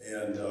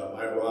 And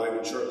I arrived,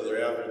 and shortly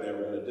thereafter, they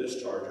were going to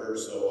discharge her,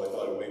 so I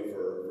thought I'd wait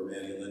for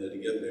Manny and Linda to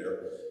get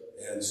there.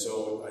 And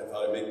so I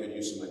thought I'd make good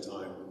use of my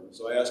time.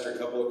 So I asked her a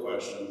couple of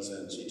questions,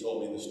 and she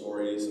told me the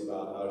stories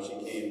about how she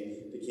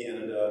came to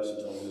Canada.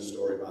 She told me the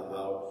story about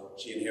how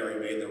she and Harry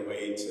made their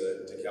way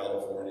to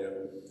California.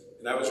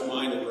 And I was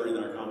reminded during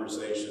our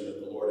conversation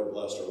that the Lord had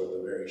blessed her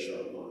with a very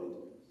sharp mind.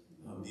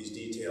 These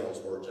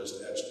details were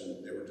just etched,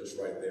 and they were just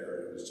right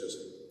there. It was just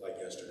like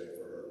yesterday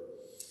for her.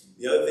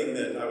 The other thing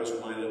that I was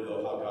reminded of,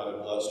 though, how God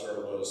had blessed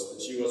her, was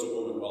that she was a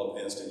woman well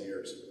advanced in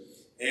years.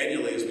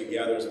 Annually, as we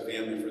gather as a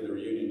family for the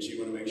reunion, she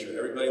wanted to make sure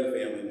everybody in the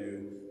family knew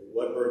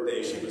what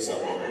birthday she was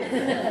celebrating.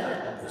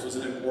 This was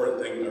an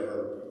important thing to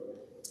her.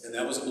 And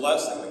that was a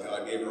blessing that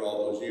God gave her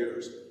all those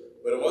years.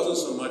 But it wasn't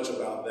so much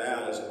about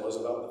that as it was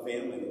about the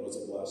family that was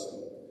a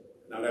blessing.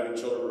 Not having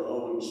children of her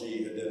own,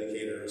 she had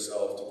dedicated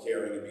herself to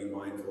caring and being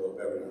mindful of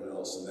everyone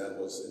else, and that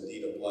was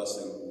indeed a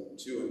blessing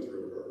to and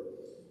through her.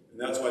 And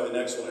that's why the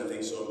next one I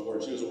think is so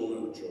important. She was a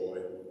woman of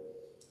joy.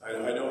 I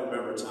don't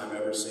remember a time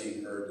ever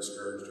seeing her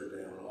discouraged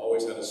or down.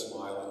 Always had a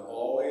smile and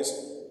always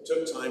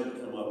took time to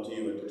come up to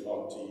you and to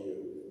talk to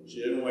you. She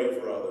didn't wait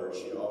for others.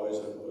 She always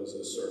was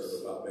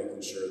assertive about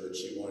making sure that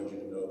she wanted you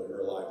to know that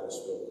her life was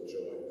filled with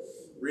joy.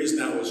 The reason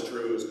that was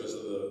true is because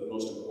of the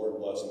most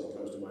important blessing that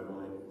comes to my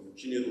mind.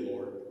 She knew the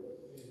Lord.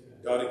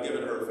 God had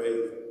given her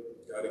faith.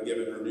 God had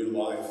given her new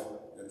life.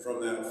 And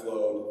from that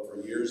flowed, for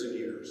years and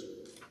years,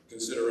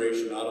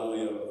 consideration not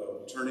only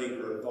of turning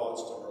her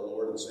thoughts to her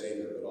Lord and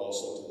Savior, but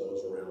also to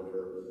those around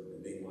her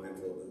and being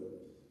mindful of them.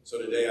 So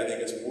today I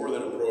think it's more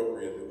than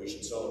appropriate that we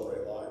should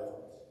celebrate life.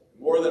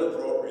 More than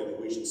appropriate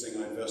that we should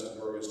sing Ein Feste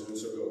Burgest und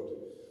so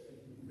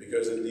gut.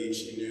 Because indeed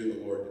she knew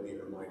the Lord to be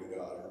her mighty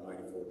God, her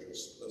mighty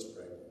fortress. Let's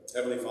pray.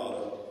 Heavenly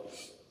Father,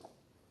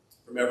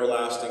 from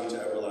everlasting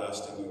to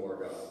everlasting you are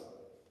God.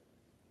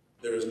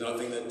 There is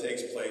nothing that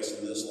takes place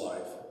in this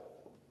life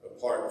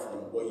apart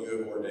from what you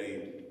have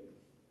ordained,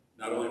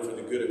 not only for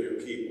the good of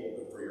your people,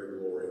 but for your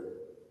glory.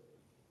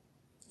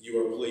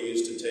 You are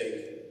pleased to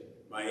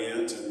take my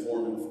aunt and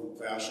form and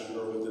fashion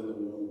her within the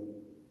womb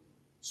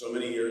so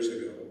many years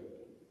ago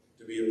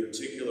to be a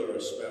particular,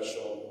 a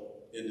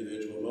special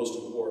individual. Most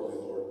importantly,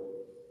 Lord,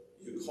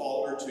 you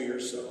called her to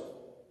yourself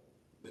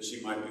that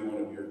she might be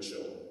one of your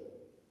children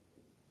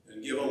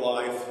and give a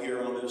life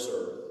here on this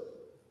earth,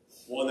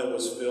 one that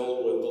was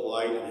filled with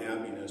delight and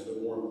happiness,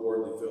 but more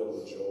importantly, filled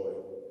with joy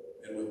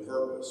and with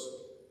purpose,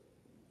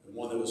 and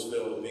one that was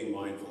filled with being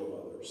mindful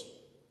of others.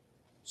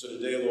 So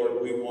today,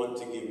 Lord, we want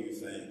to give you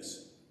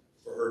thanks,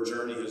 for her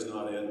journey has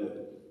not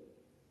ended.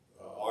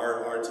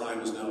 Our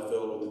time is now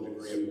filled with a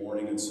degree of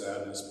mourning and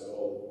sadness, but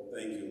oh,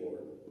 thank you,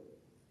 Lord,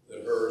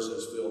 that hers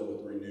is filled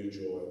with renewed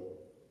joy.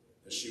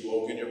 As she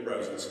woke in your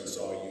presence and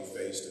saw you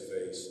face to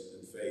face,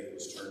 and faith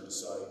was turned to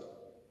sight.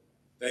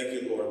 Thank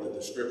you, Lord, that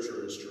the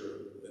scripture is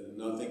true, that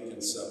nothing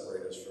can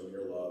separate us from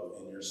your love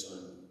in your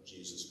Son,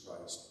 Jesus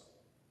Christ.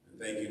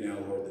 And thank you now,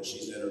 Lord, that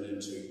she's entered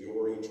into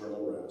your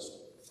eternal rest.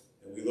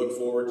 And we look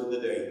forward to the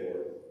day,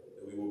 Lord,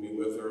 that we will be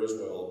with her as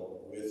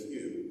well, with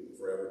you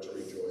forever to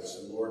rejoice.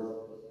 And Lord,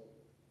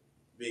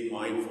 being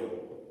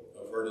mindful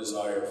of her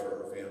desire for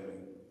her family,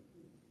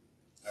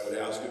 I would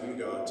ask of you,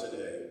 God,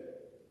 today,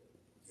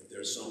 if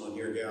there's someone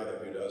here gathered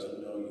who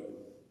doesn't know you,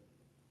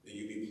 that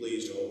you be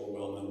pleased to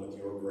overwhelm them with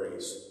your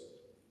grace,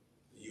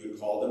 that you would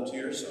call them to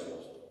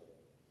yourselves,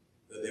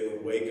 that they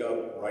would wake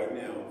up right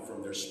now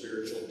from their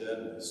spiritual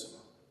deadness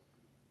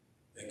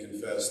and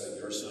confess that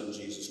your Son,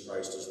 Jesus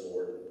Christ, is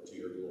Lord to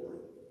your glory.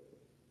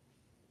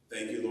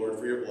 Thank you, Lord,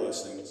 for your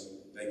blessings.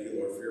 Thank you,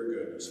 Lord, for your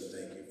goodness, and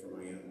thank you for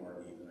my Aunt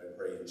Margit. And I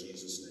pray in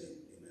Jesus' name,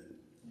 amen.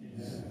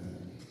 Amen.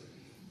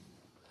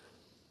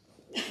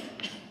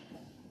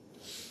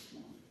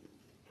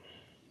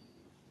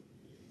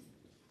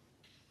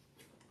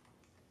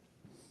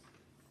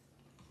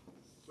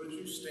 Would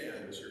you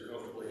stand as you're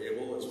comfortably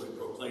able as we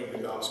proclaim the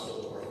gospel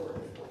of our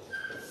Lord?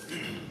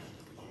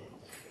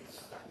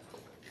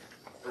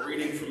 A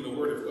reading from the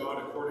Word of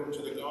God according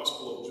to the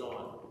Gospel of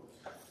John.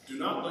 Do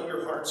not let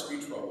your hearts be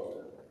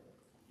troubled.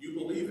 You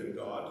believe in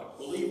God,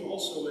 believe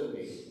also in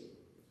me.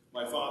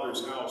 My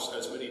Father's house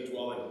has many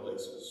dwelling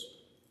places.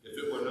 If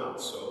it were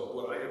not so,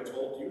 would I have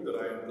told you that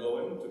I am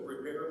going to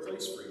prepare a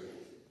place for you?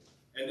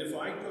 And if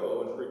I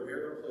go and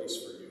prepare a place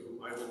for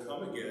you, I will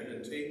come again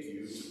and take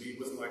you to be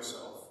with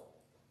myself,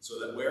 so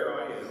that where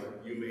I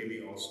am, you may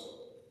be also.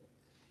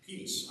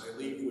 Peace I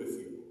leave with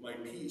you, my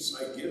peace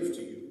I give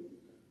to you.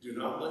 Do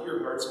not let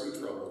your hearts be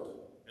troubled,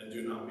 and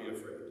do not be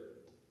afraid.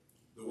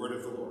 The word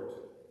of the Lord.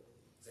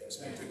 Thanks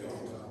be to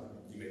God.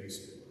 You may be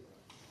seated.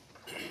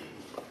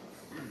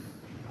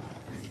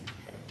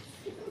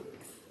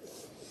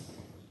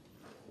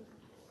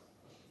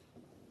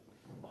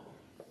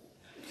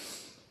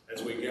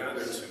 As we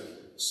gather to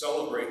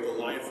celebrate the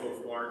life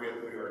of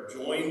Margit, we are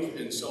joined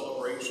in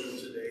celebration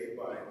today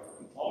by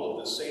all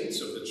of the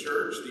saints of the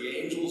church, the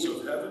angels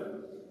of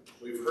heaven.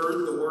 We've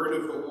heard the word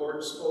of the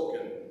Lord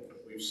spoken.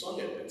 We've sung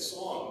it in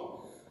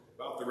song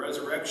about the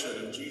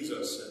resurrection of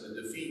Jesus and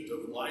the defeat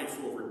of life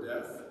over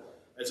death.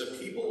 As a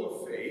people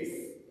of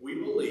faith, we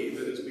believe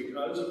it is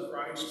because of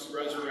Christ's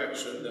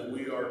resurrection that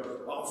we are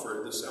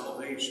offered the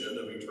salvation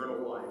of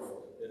eternal life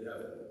in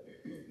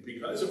heaven.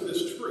 Because of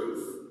this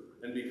truth,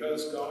 and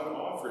because God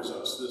offers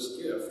us this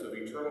gift of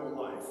eternal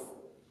life,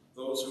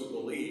 those who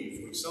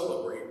believe, we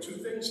celebrate two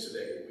things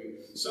today.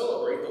 We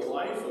celebrate the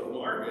life of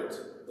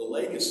Margit, the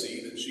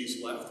legacy that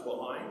she's left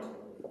behind,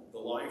 the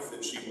life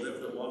that she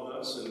lived among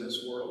us in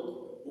this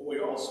world, but we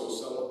also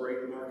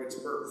celebrate Margit's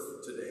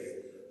birth today,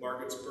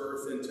 Margit's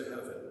birth into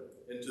heaven,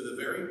 into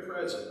the very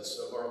presence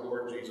of our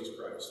Lord Jesus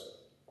Christ.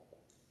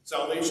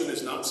 Salvation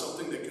is not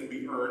something that can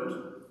be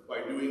earned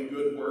by doing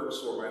good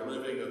works or by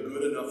living a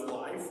good enough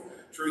life.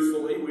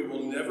 Truthfully, we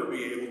will never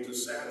be able to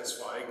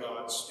satisfy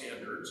God's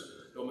standards,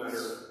 no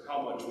matter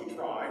how much we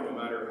try, no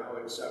matter how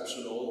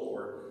exceptional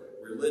or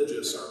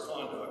religious our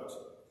conduct.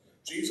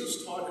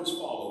 Jesus taught his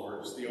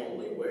followers the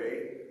only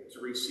way to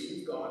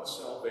receive God's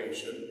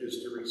salvation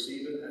is to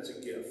receive it as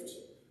a gift,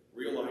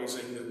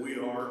 realizing that we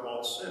are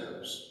all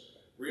sinners,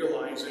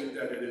 realizing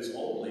that it is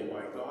only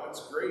by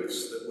God's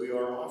grace that we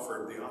are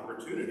offered the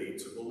opportunity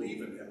to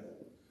believe in him.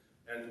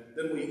 And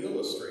then we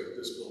illustrate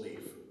this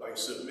belief by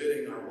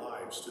submitting our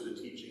lives to the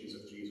teachings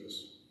of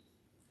Jesus.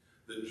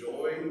 The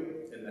joy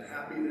and the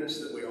happiness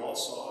that we all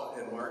saw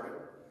in Margit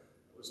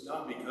was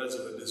not because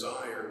of a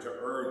desire to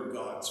earn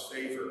God's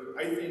favor.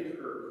 I think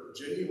her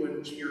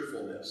genuine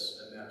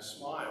cheerfulness and that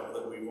smile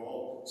that we've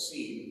all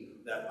seen,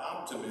 that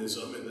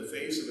optimism in the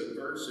face of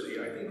adversity,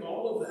 I think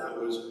all of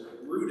that was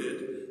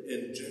rooted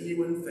in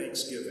genuine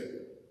thanksgiving.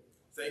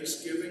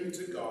 Thanksgiving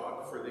to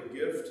God for the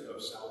gift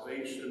of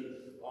salvation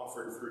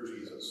offered through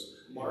Jesus.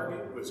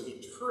 Margit was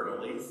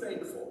eternally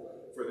thankful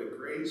for the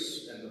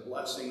grace and the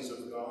blessings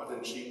of God,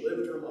 and she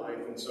lived her life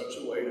in such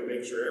a way to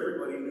make sure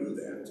everybody knew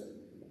that.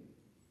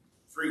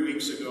 3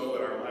 weeks ago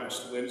at our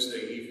last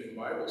Wednesday evening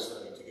Bible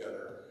study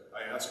together,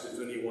 I asked if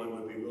anyone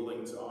would be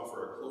willing to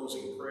offer a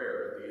closing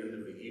prayer at the end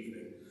of the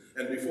evening.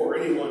 And before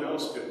anyone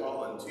else could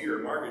volunteer,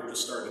 Margit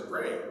just started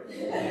praying.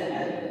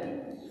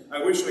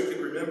 I wish I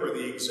could remember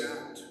the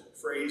exact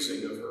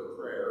phrasing of her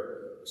prayer,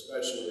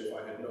 especially if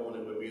I had known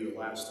it would be the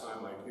last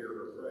time I'd hear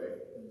her pray.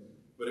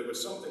 But it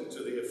was something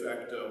to the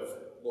effect of,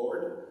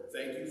 Lord,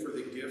 thank you for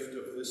the gift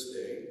of this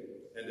day,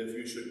 and if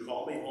you should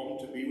call me home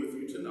to be with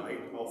you tonight,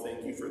 I'll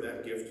thank you for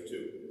that gift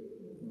too.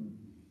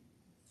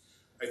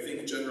 I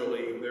think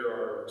generally there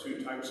are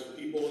two types of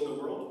people in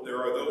the world. There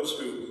are those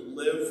who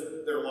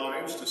live their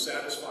lives to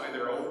satisfy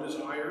their own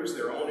desires,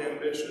 their own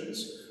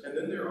ambitions, and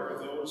then there are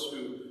those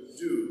who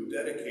do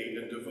dedicate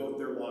and devote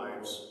their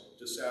lives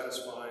to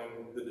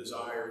satisfying the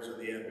desires and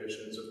the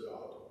ambitions of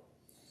God.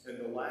 And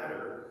the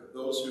latter,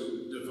 those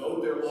who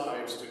devote their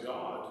lives to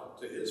God,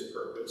 to his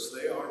purpose,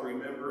 they are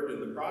remembered in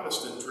the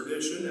Protestant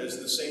tradition as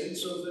the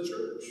saints of the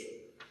church.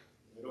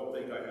 I don't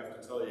think I have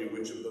to tell you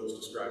which of those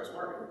describes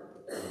Margit.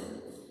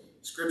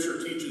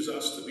 Scripture teaches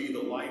us to be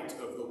the light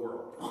of the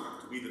world,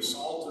 to be the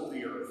salt of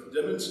the earth,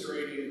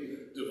 demonstrating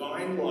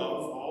divine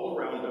love all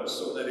around us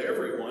so that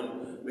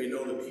everyone may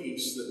know the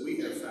peace that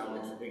we have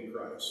found in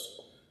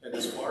Christ. And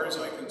as far as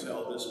I can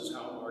tell, this is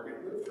how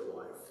Margit lived her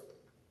life.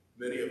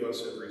 Many of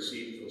us have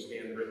received those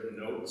handwritten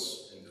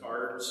notes and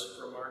cards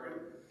from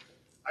Margit.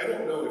 I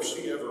don't know if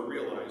she ever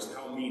realized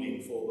how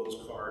meaningful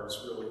those cards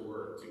really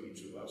were to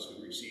each of us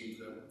who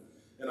received them.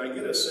 And I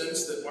get a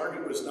sense that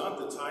Margit was not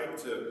the type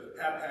to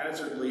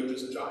haphazardly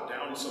just jot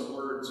down some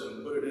words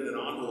and put it in an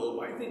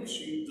envelope. I think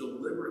she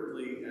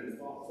deliberately and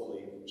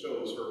thoughtfully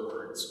chose her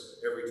words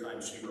every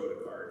time she wrote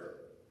a card.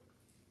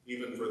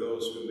 Even for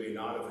those who may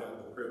not have had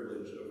the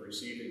privilege of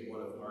receiving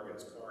one of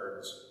Margit's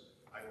cards,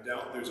 I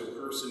doubt there's a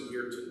person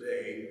here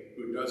today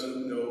who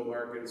doesn't know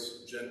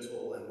Margit's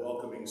gentle and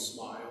welcoming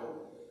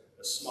smile,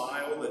 a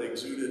smile that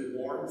exuded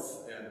warmth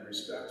and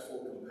respectful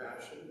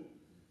compassion.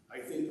 I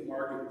think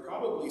Margit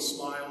probably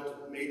smiled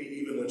maybe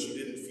even when she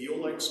didn't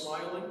feel like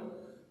smiling,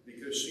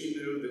 because she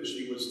knew that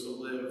she was to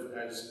live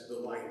as the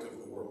light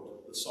of the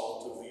world, the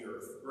salt of the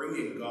earth,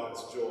 bringing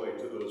God's joy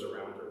to those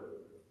around her.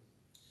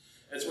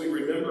 As we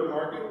remember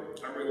Margit,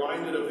 I'm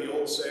reminded of the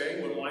old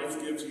saying, when life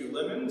gives you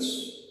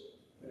lemons,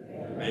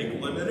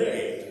 make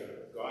lemonade.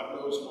 God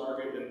knows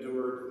Margit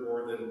endured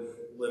more than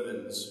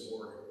lemons,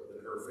 more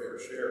than her fair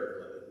share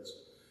of lemons.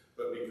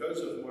 But because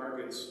of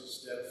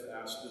Margit's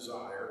steadfast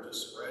desire to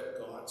spread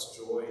God's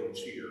joy and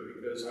cheer,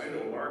 because I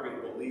know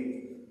Margit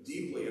believed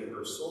deeply in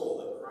her soul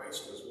that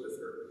Christ was with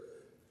her,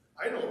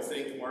 I don't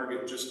think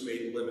Margit just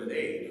made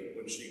lemonade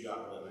when she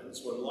got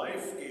lemons. When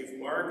life gave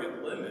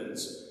Margit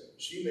lemons,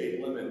 she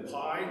made lemon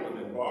pie,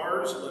 lemon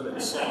bars, lemon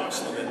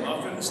sauce, lemon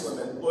muffins,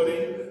 lemon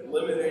pudding,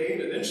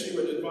 lemonade, and then she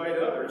would invite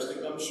others to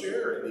come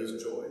share in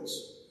these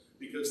joys,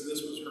 because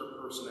this was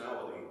her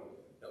personality,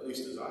 at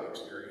least as I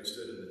experienced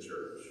it in the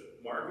church.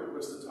 Margit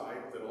was the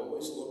type that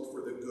always looked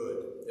for the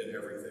good in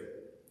everything.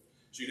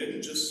 She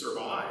didn't just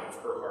survive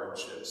her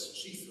hardships,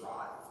 she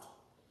thrived.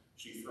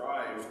 She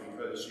thrived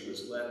because she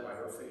was led by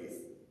her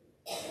faith.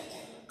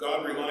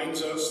 God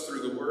reminds us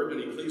through the word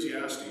in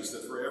Ecclesiastes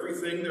that for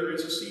everything there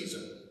is a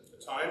season,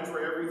 a time for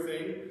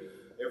everything,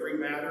 every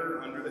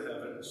matter under the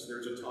heavens.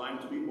 There's a time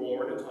to be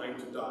born, a time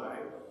to die.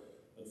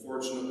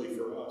 Unfortunately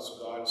for us,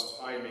 God's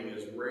timing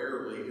is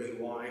rarely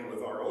in line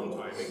with our own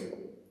timing.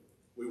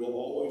 We will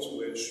always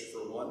wish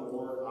for one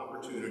more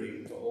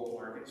opportunity to hold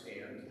Margit's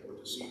hand or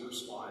to see her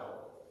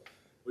smile.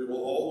 We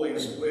will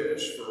always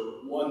wish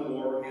for one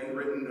more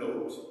handwritten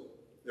note.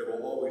 There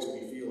will always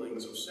be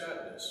feelings of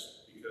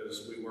sadness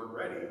because we weren't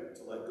ready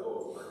to let go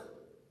of Margit.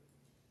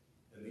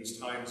 In these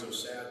times of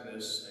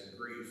sadness and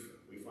grief,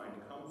 we find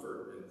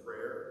comfort in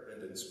prayer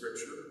and in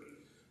Scripture.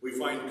 We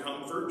find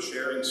comfort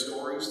sharing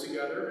stories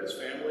together as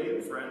family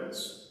and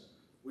friends.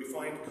 We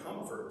find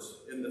comfort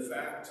in the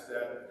fact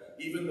that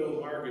even though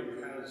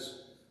Margit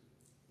has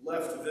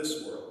left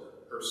this world,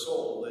 her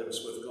soul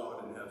lives with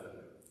God in heaven.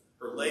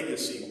 Her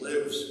legacy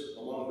lives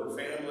among her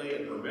family,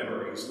 and her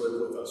memories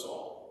live with us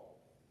all.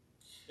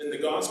 In the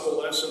gospel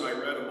lesson I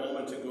read a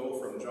moment ago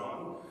from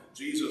John,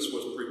 Jesus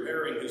was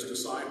preparing his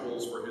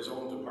disciples for his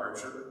own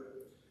departure,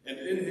 and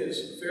in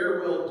his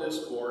farewell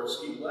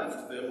discourse, he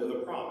left them with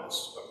a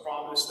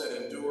promise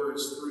that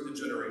endures through the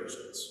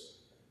generations.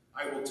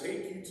 I will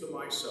take you to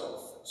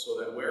myself, so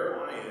that where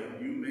I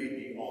am, you may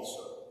be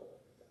also.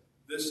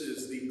 This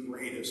is the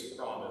greatest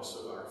promise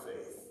of our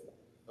faith,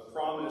 a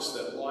promise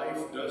that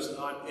life does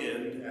not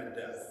end at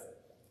death.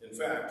 In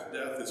fact,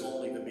 death is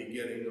only the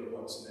beginning of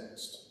what's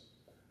next.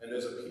 And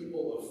as a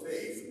people of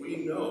faith, we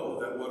know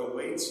that what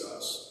awaits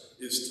us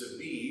is to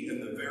be in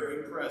the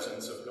very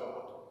presence of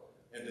God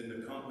and in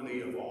the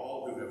company of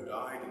all who have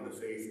died in the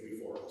faith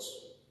before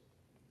us.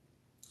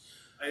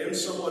 I am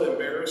somewhat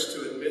embarrassed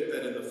to admit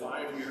that in the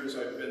 5 years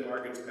I've been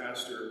Margit's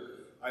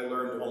pastor, I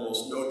learned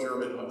almost no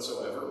German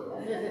whatsoever.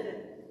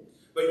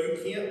 But you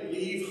can't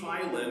leave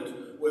Highland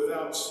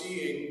without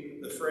seeing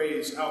the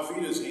phrase Auf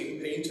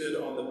Wiedersehen painted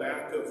on the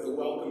back of the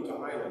Welcome to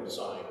Highland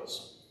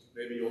signs.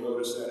 Maybe you'll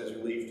notice that as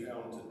you leave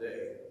town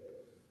today.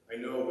 I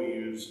know we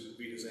use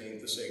Wiedersehen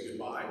to say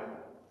goodbye,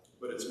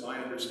 but it's my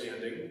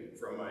understanding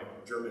from my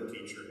German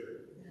teacher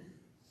here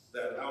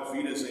that Auf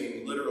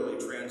Wiedersehen literally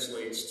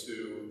translates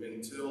to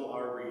until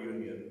our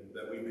reunion,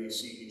 that we may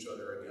see each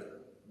other again.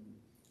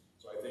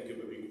 So I think it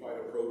would be quite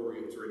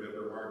appropriate to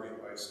remember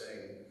Margit by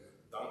saying,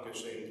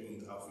 Dankeschön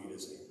und auf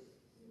Wiedersehen.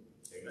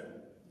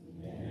 Amen.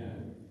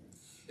 Amen.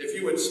 If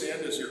you would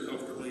stand as you're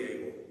comfortably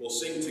able, we'll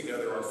sing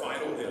together our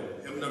final hymn,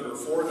 hymn number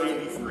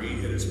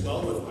 493, It Is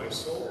Well With My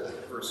Soul,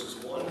 verses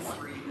 1,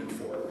 3, and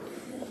 4.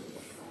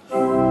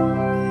 Oh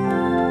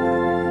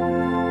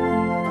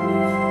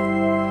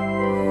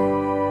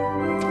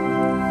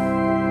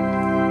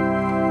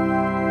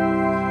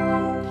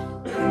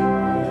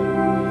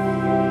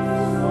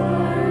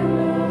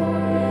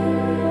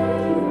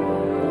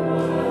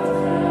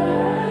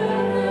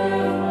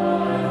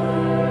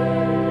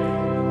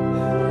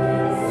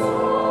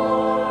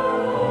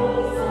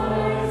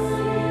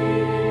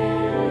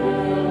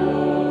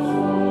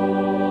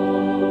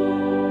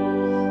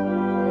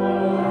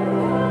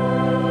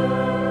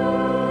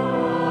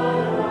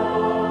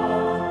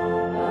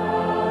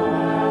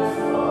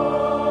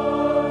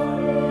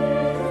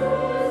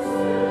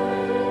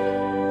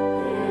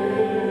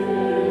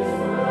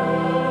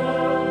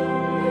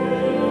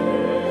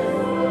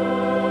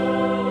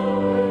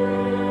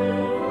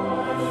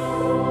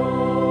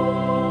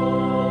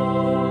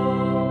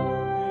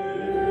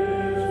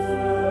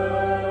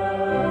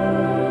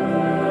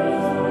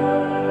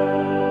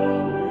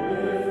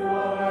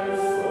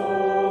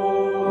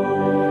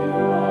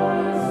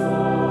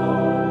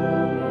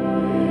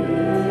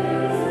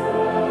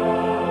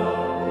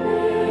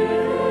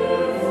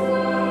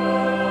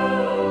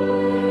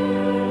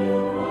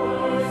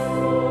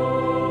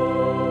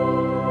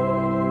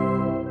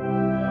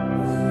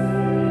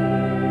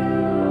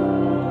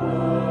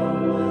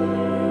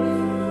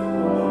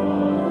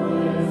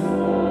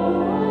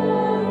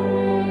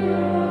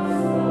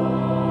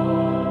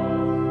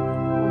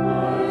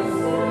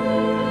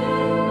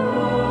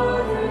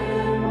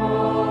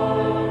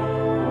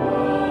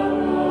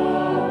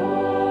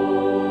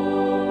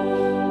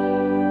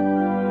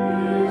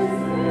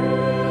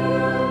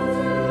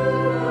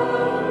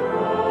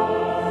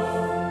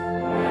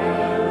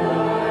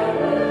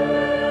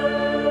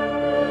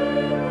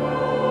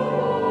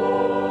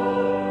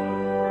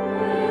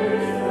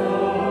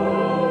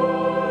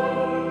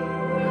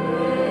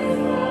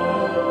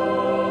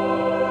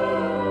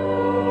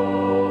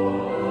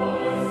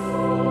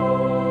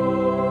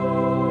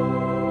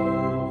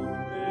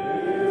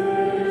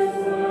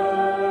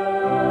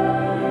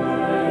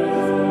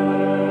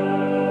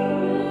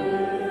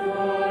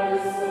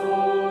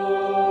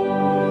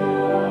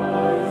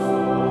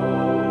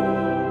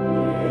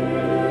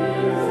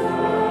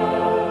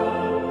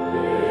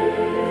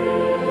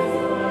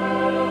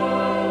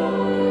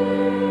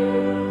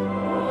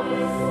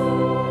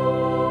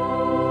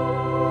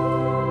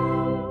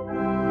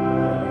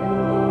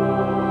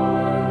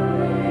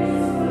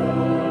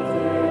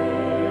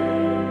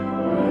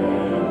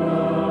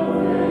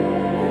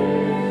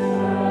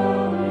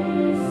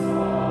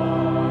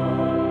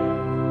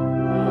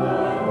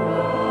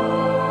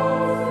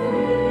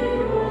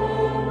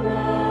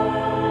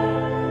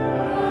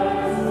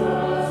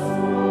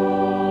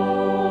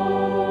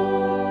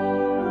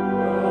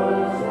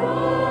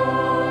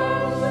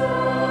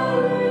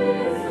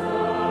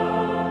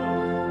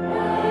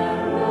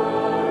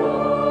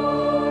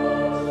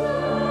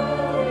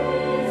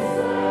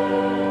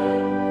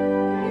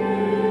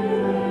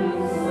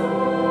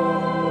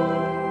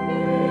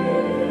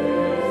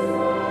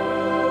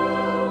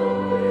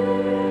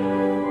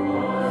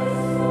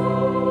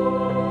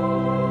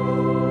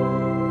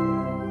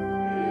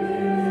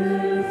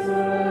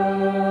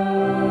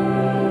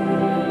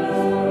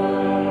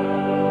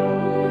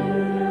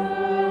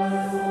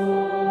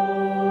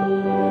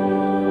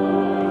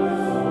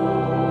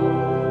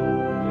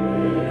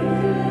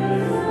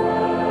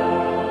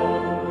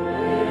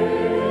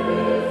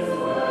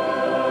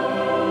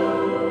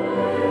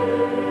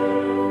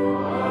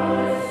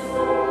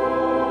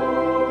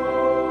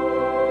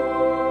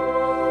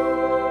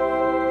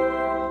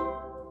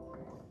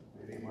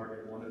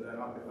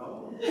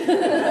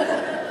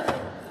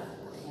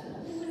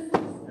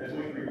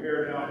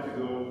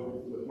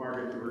go with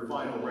Margaret to her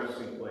final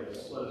resting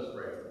place. Let us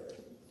pray.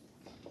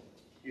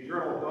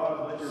 Eternal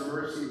God, let your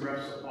mercy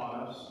rest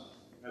upon us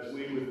as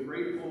we with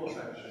grateful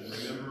affection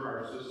remember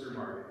our sister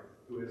Margaret,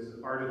 who has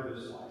departed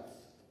this life.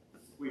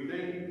 We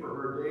thank you for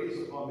her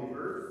days upon the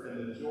earth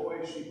and the joy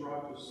she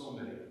brought to so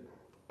many.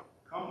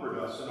 Comfort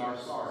us in our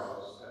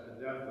sorrows at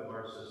the death of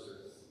our sister.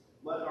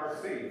 Let our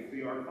faith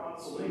be our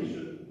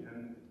consolation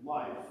and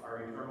life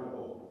our eternal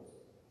hope.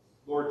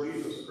 Lord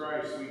Jesus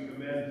Christ, we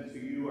commend to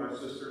you our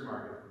sister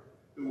Margaret,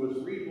 who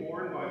was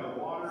reborn by the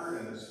water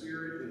and the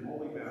Spirit in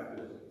holy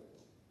baptism.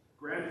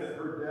 Grant that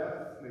her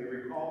death may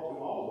recall to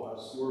all of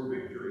us your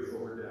victory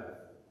over death,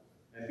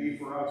 and be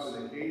for us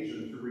an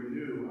occasion to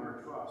renew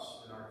our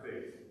trust and our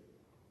faith.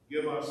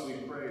 Give us, we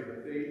pray,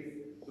 the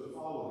faith to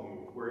follow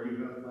you where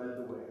you have led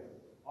the way.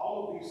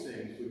 All of these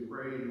things we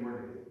pray in your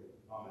name.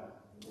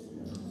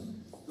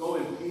 Amen. Go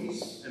in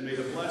peace, and may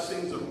the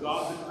blessings of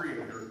God the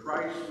Creator,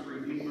 Christ the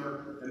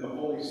Redeemer, and the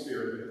Holy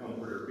Spirit become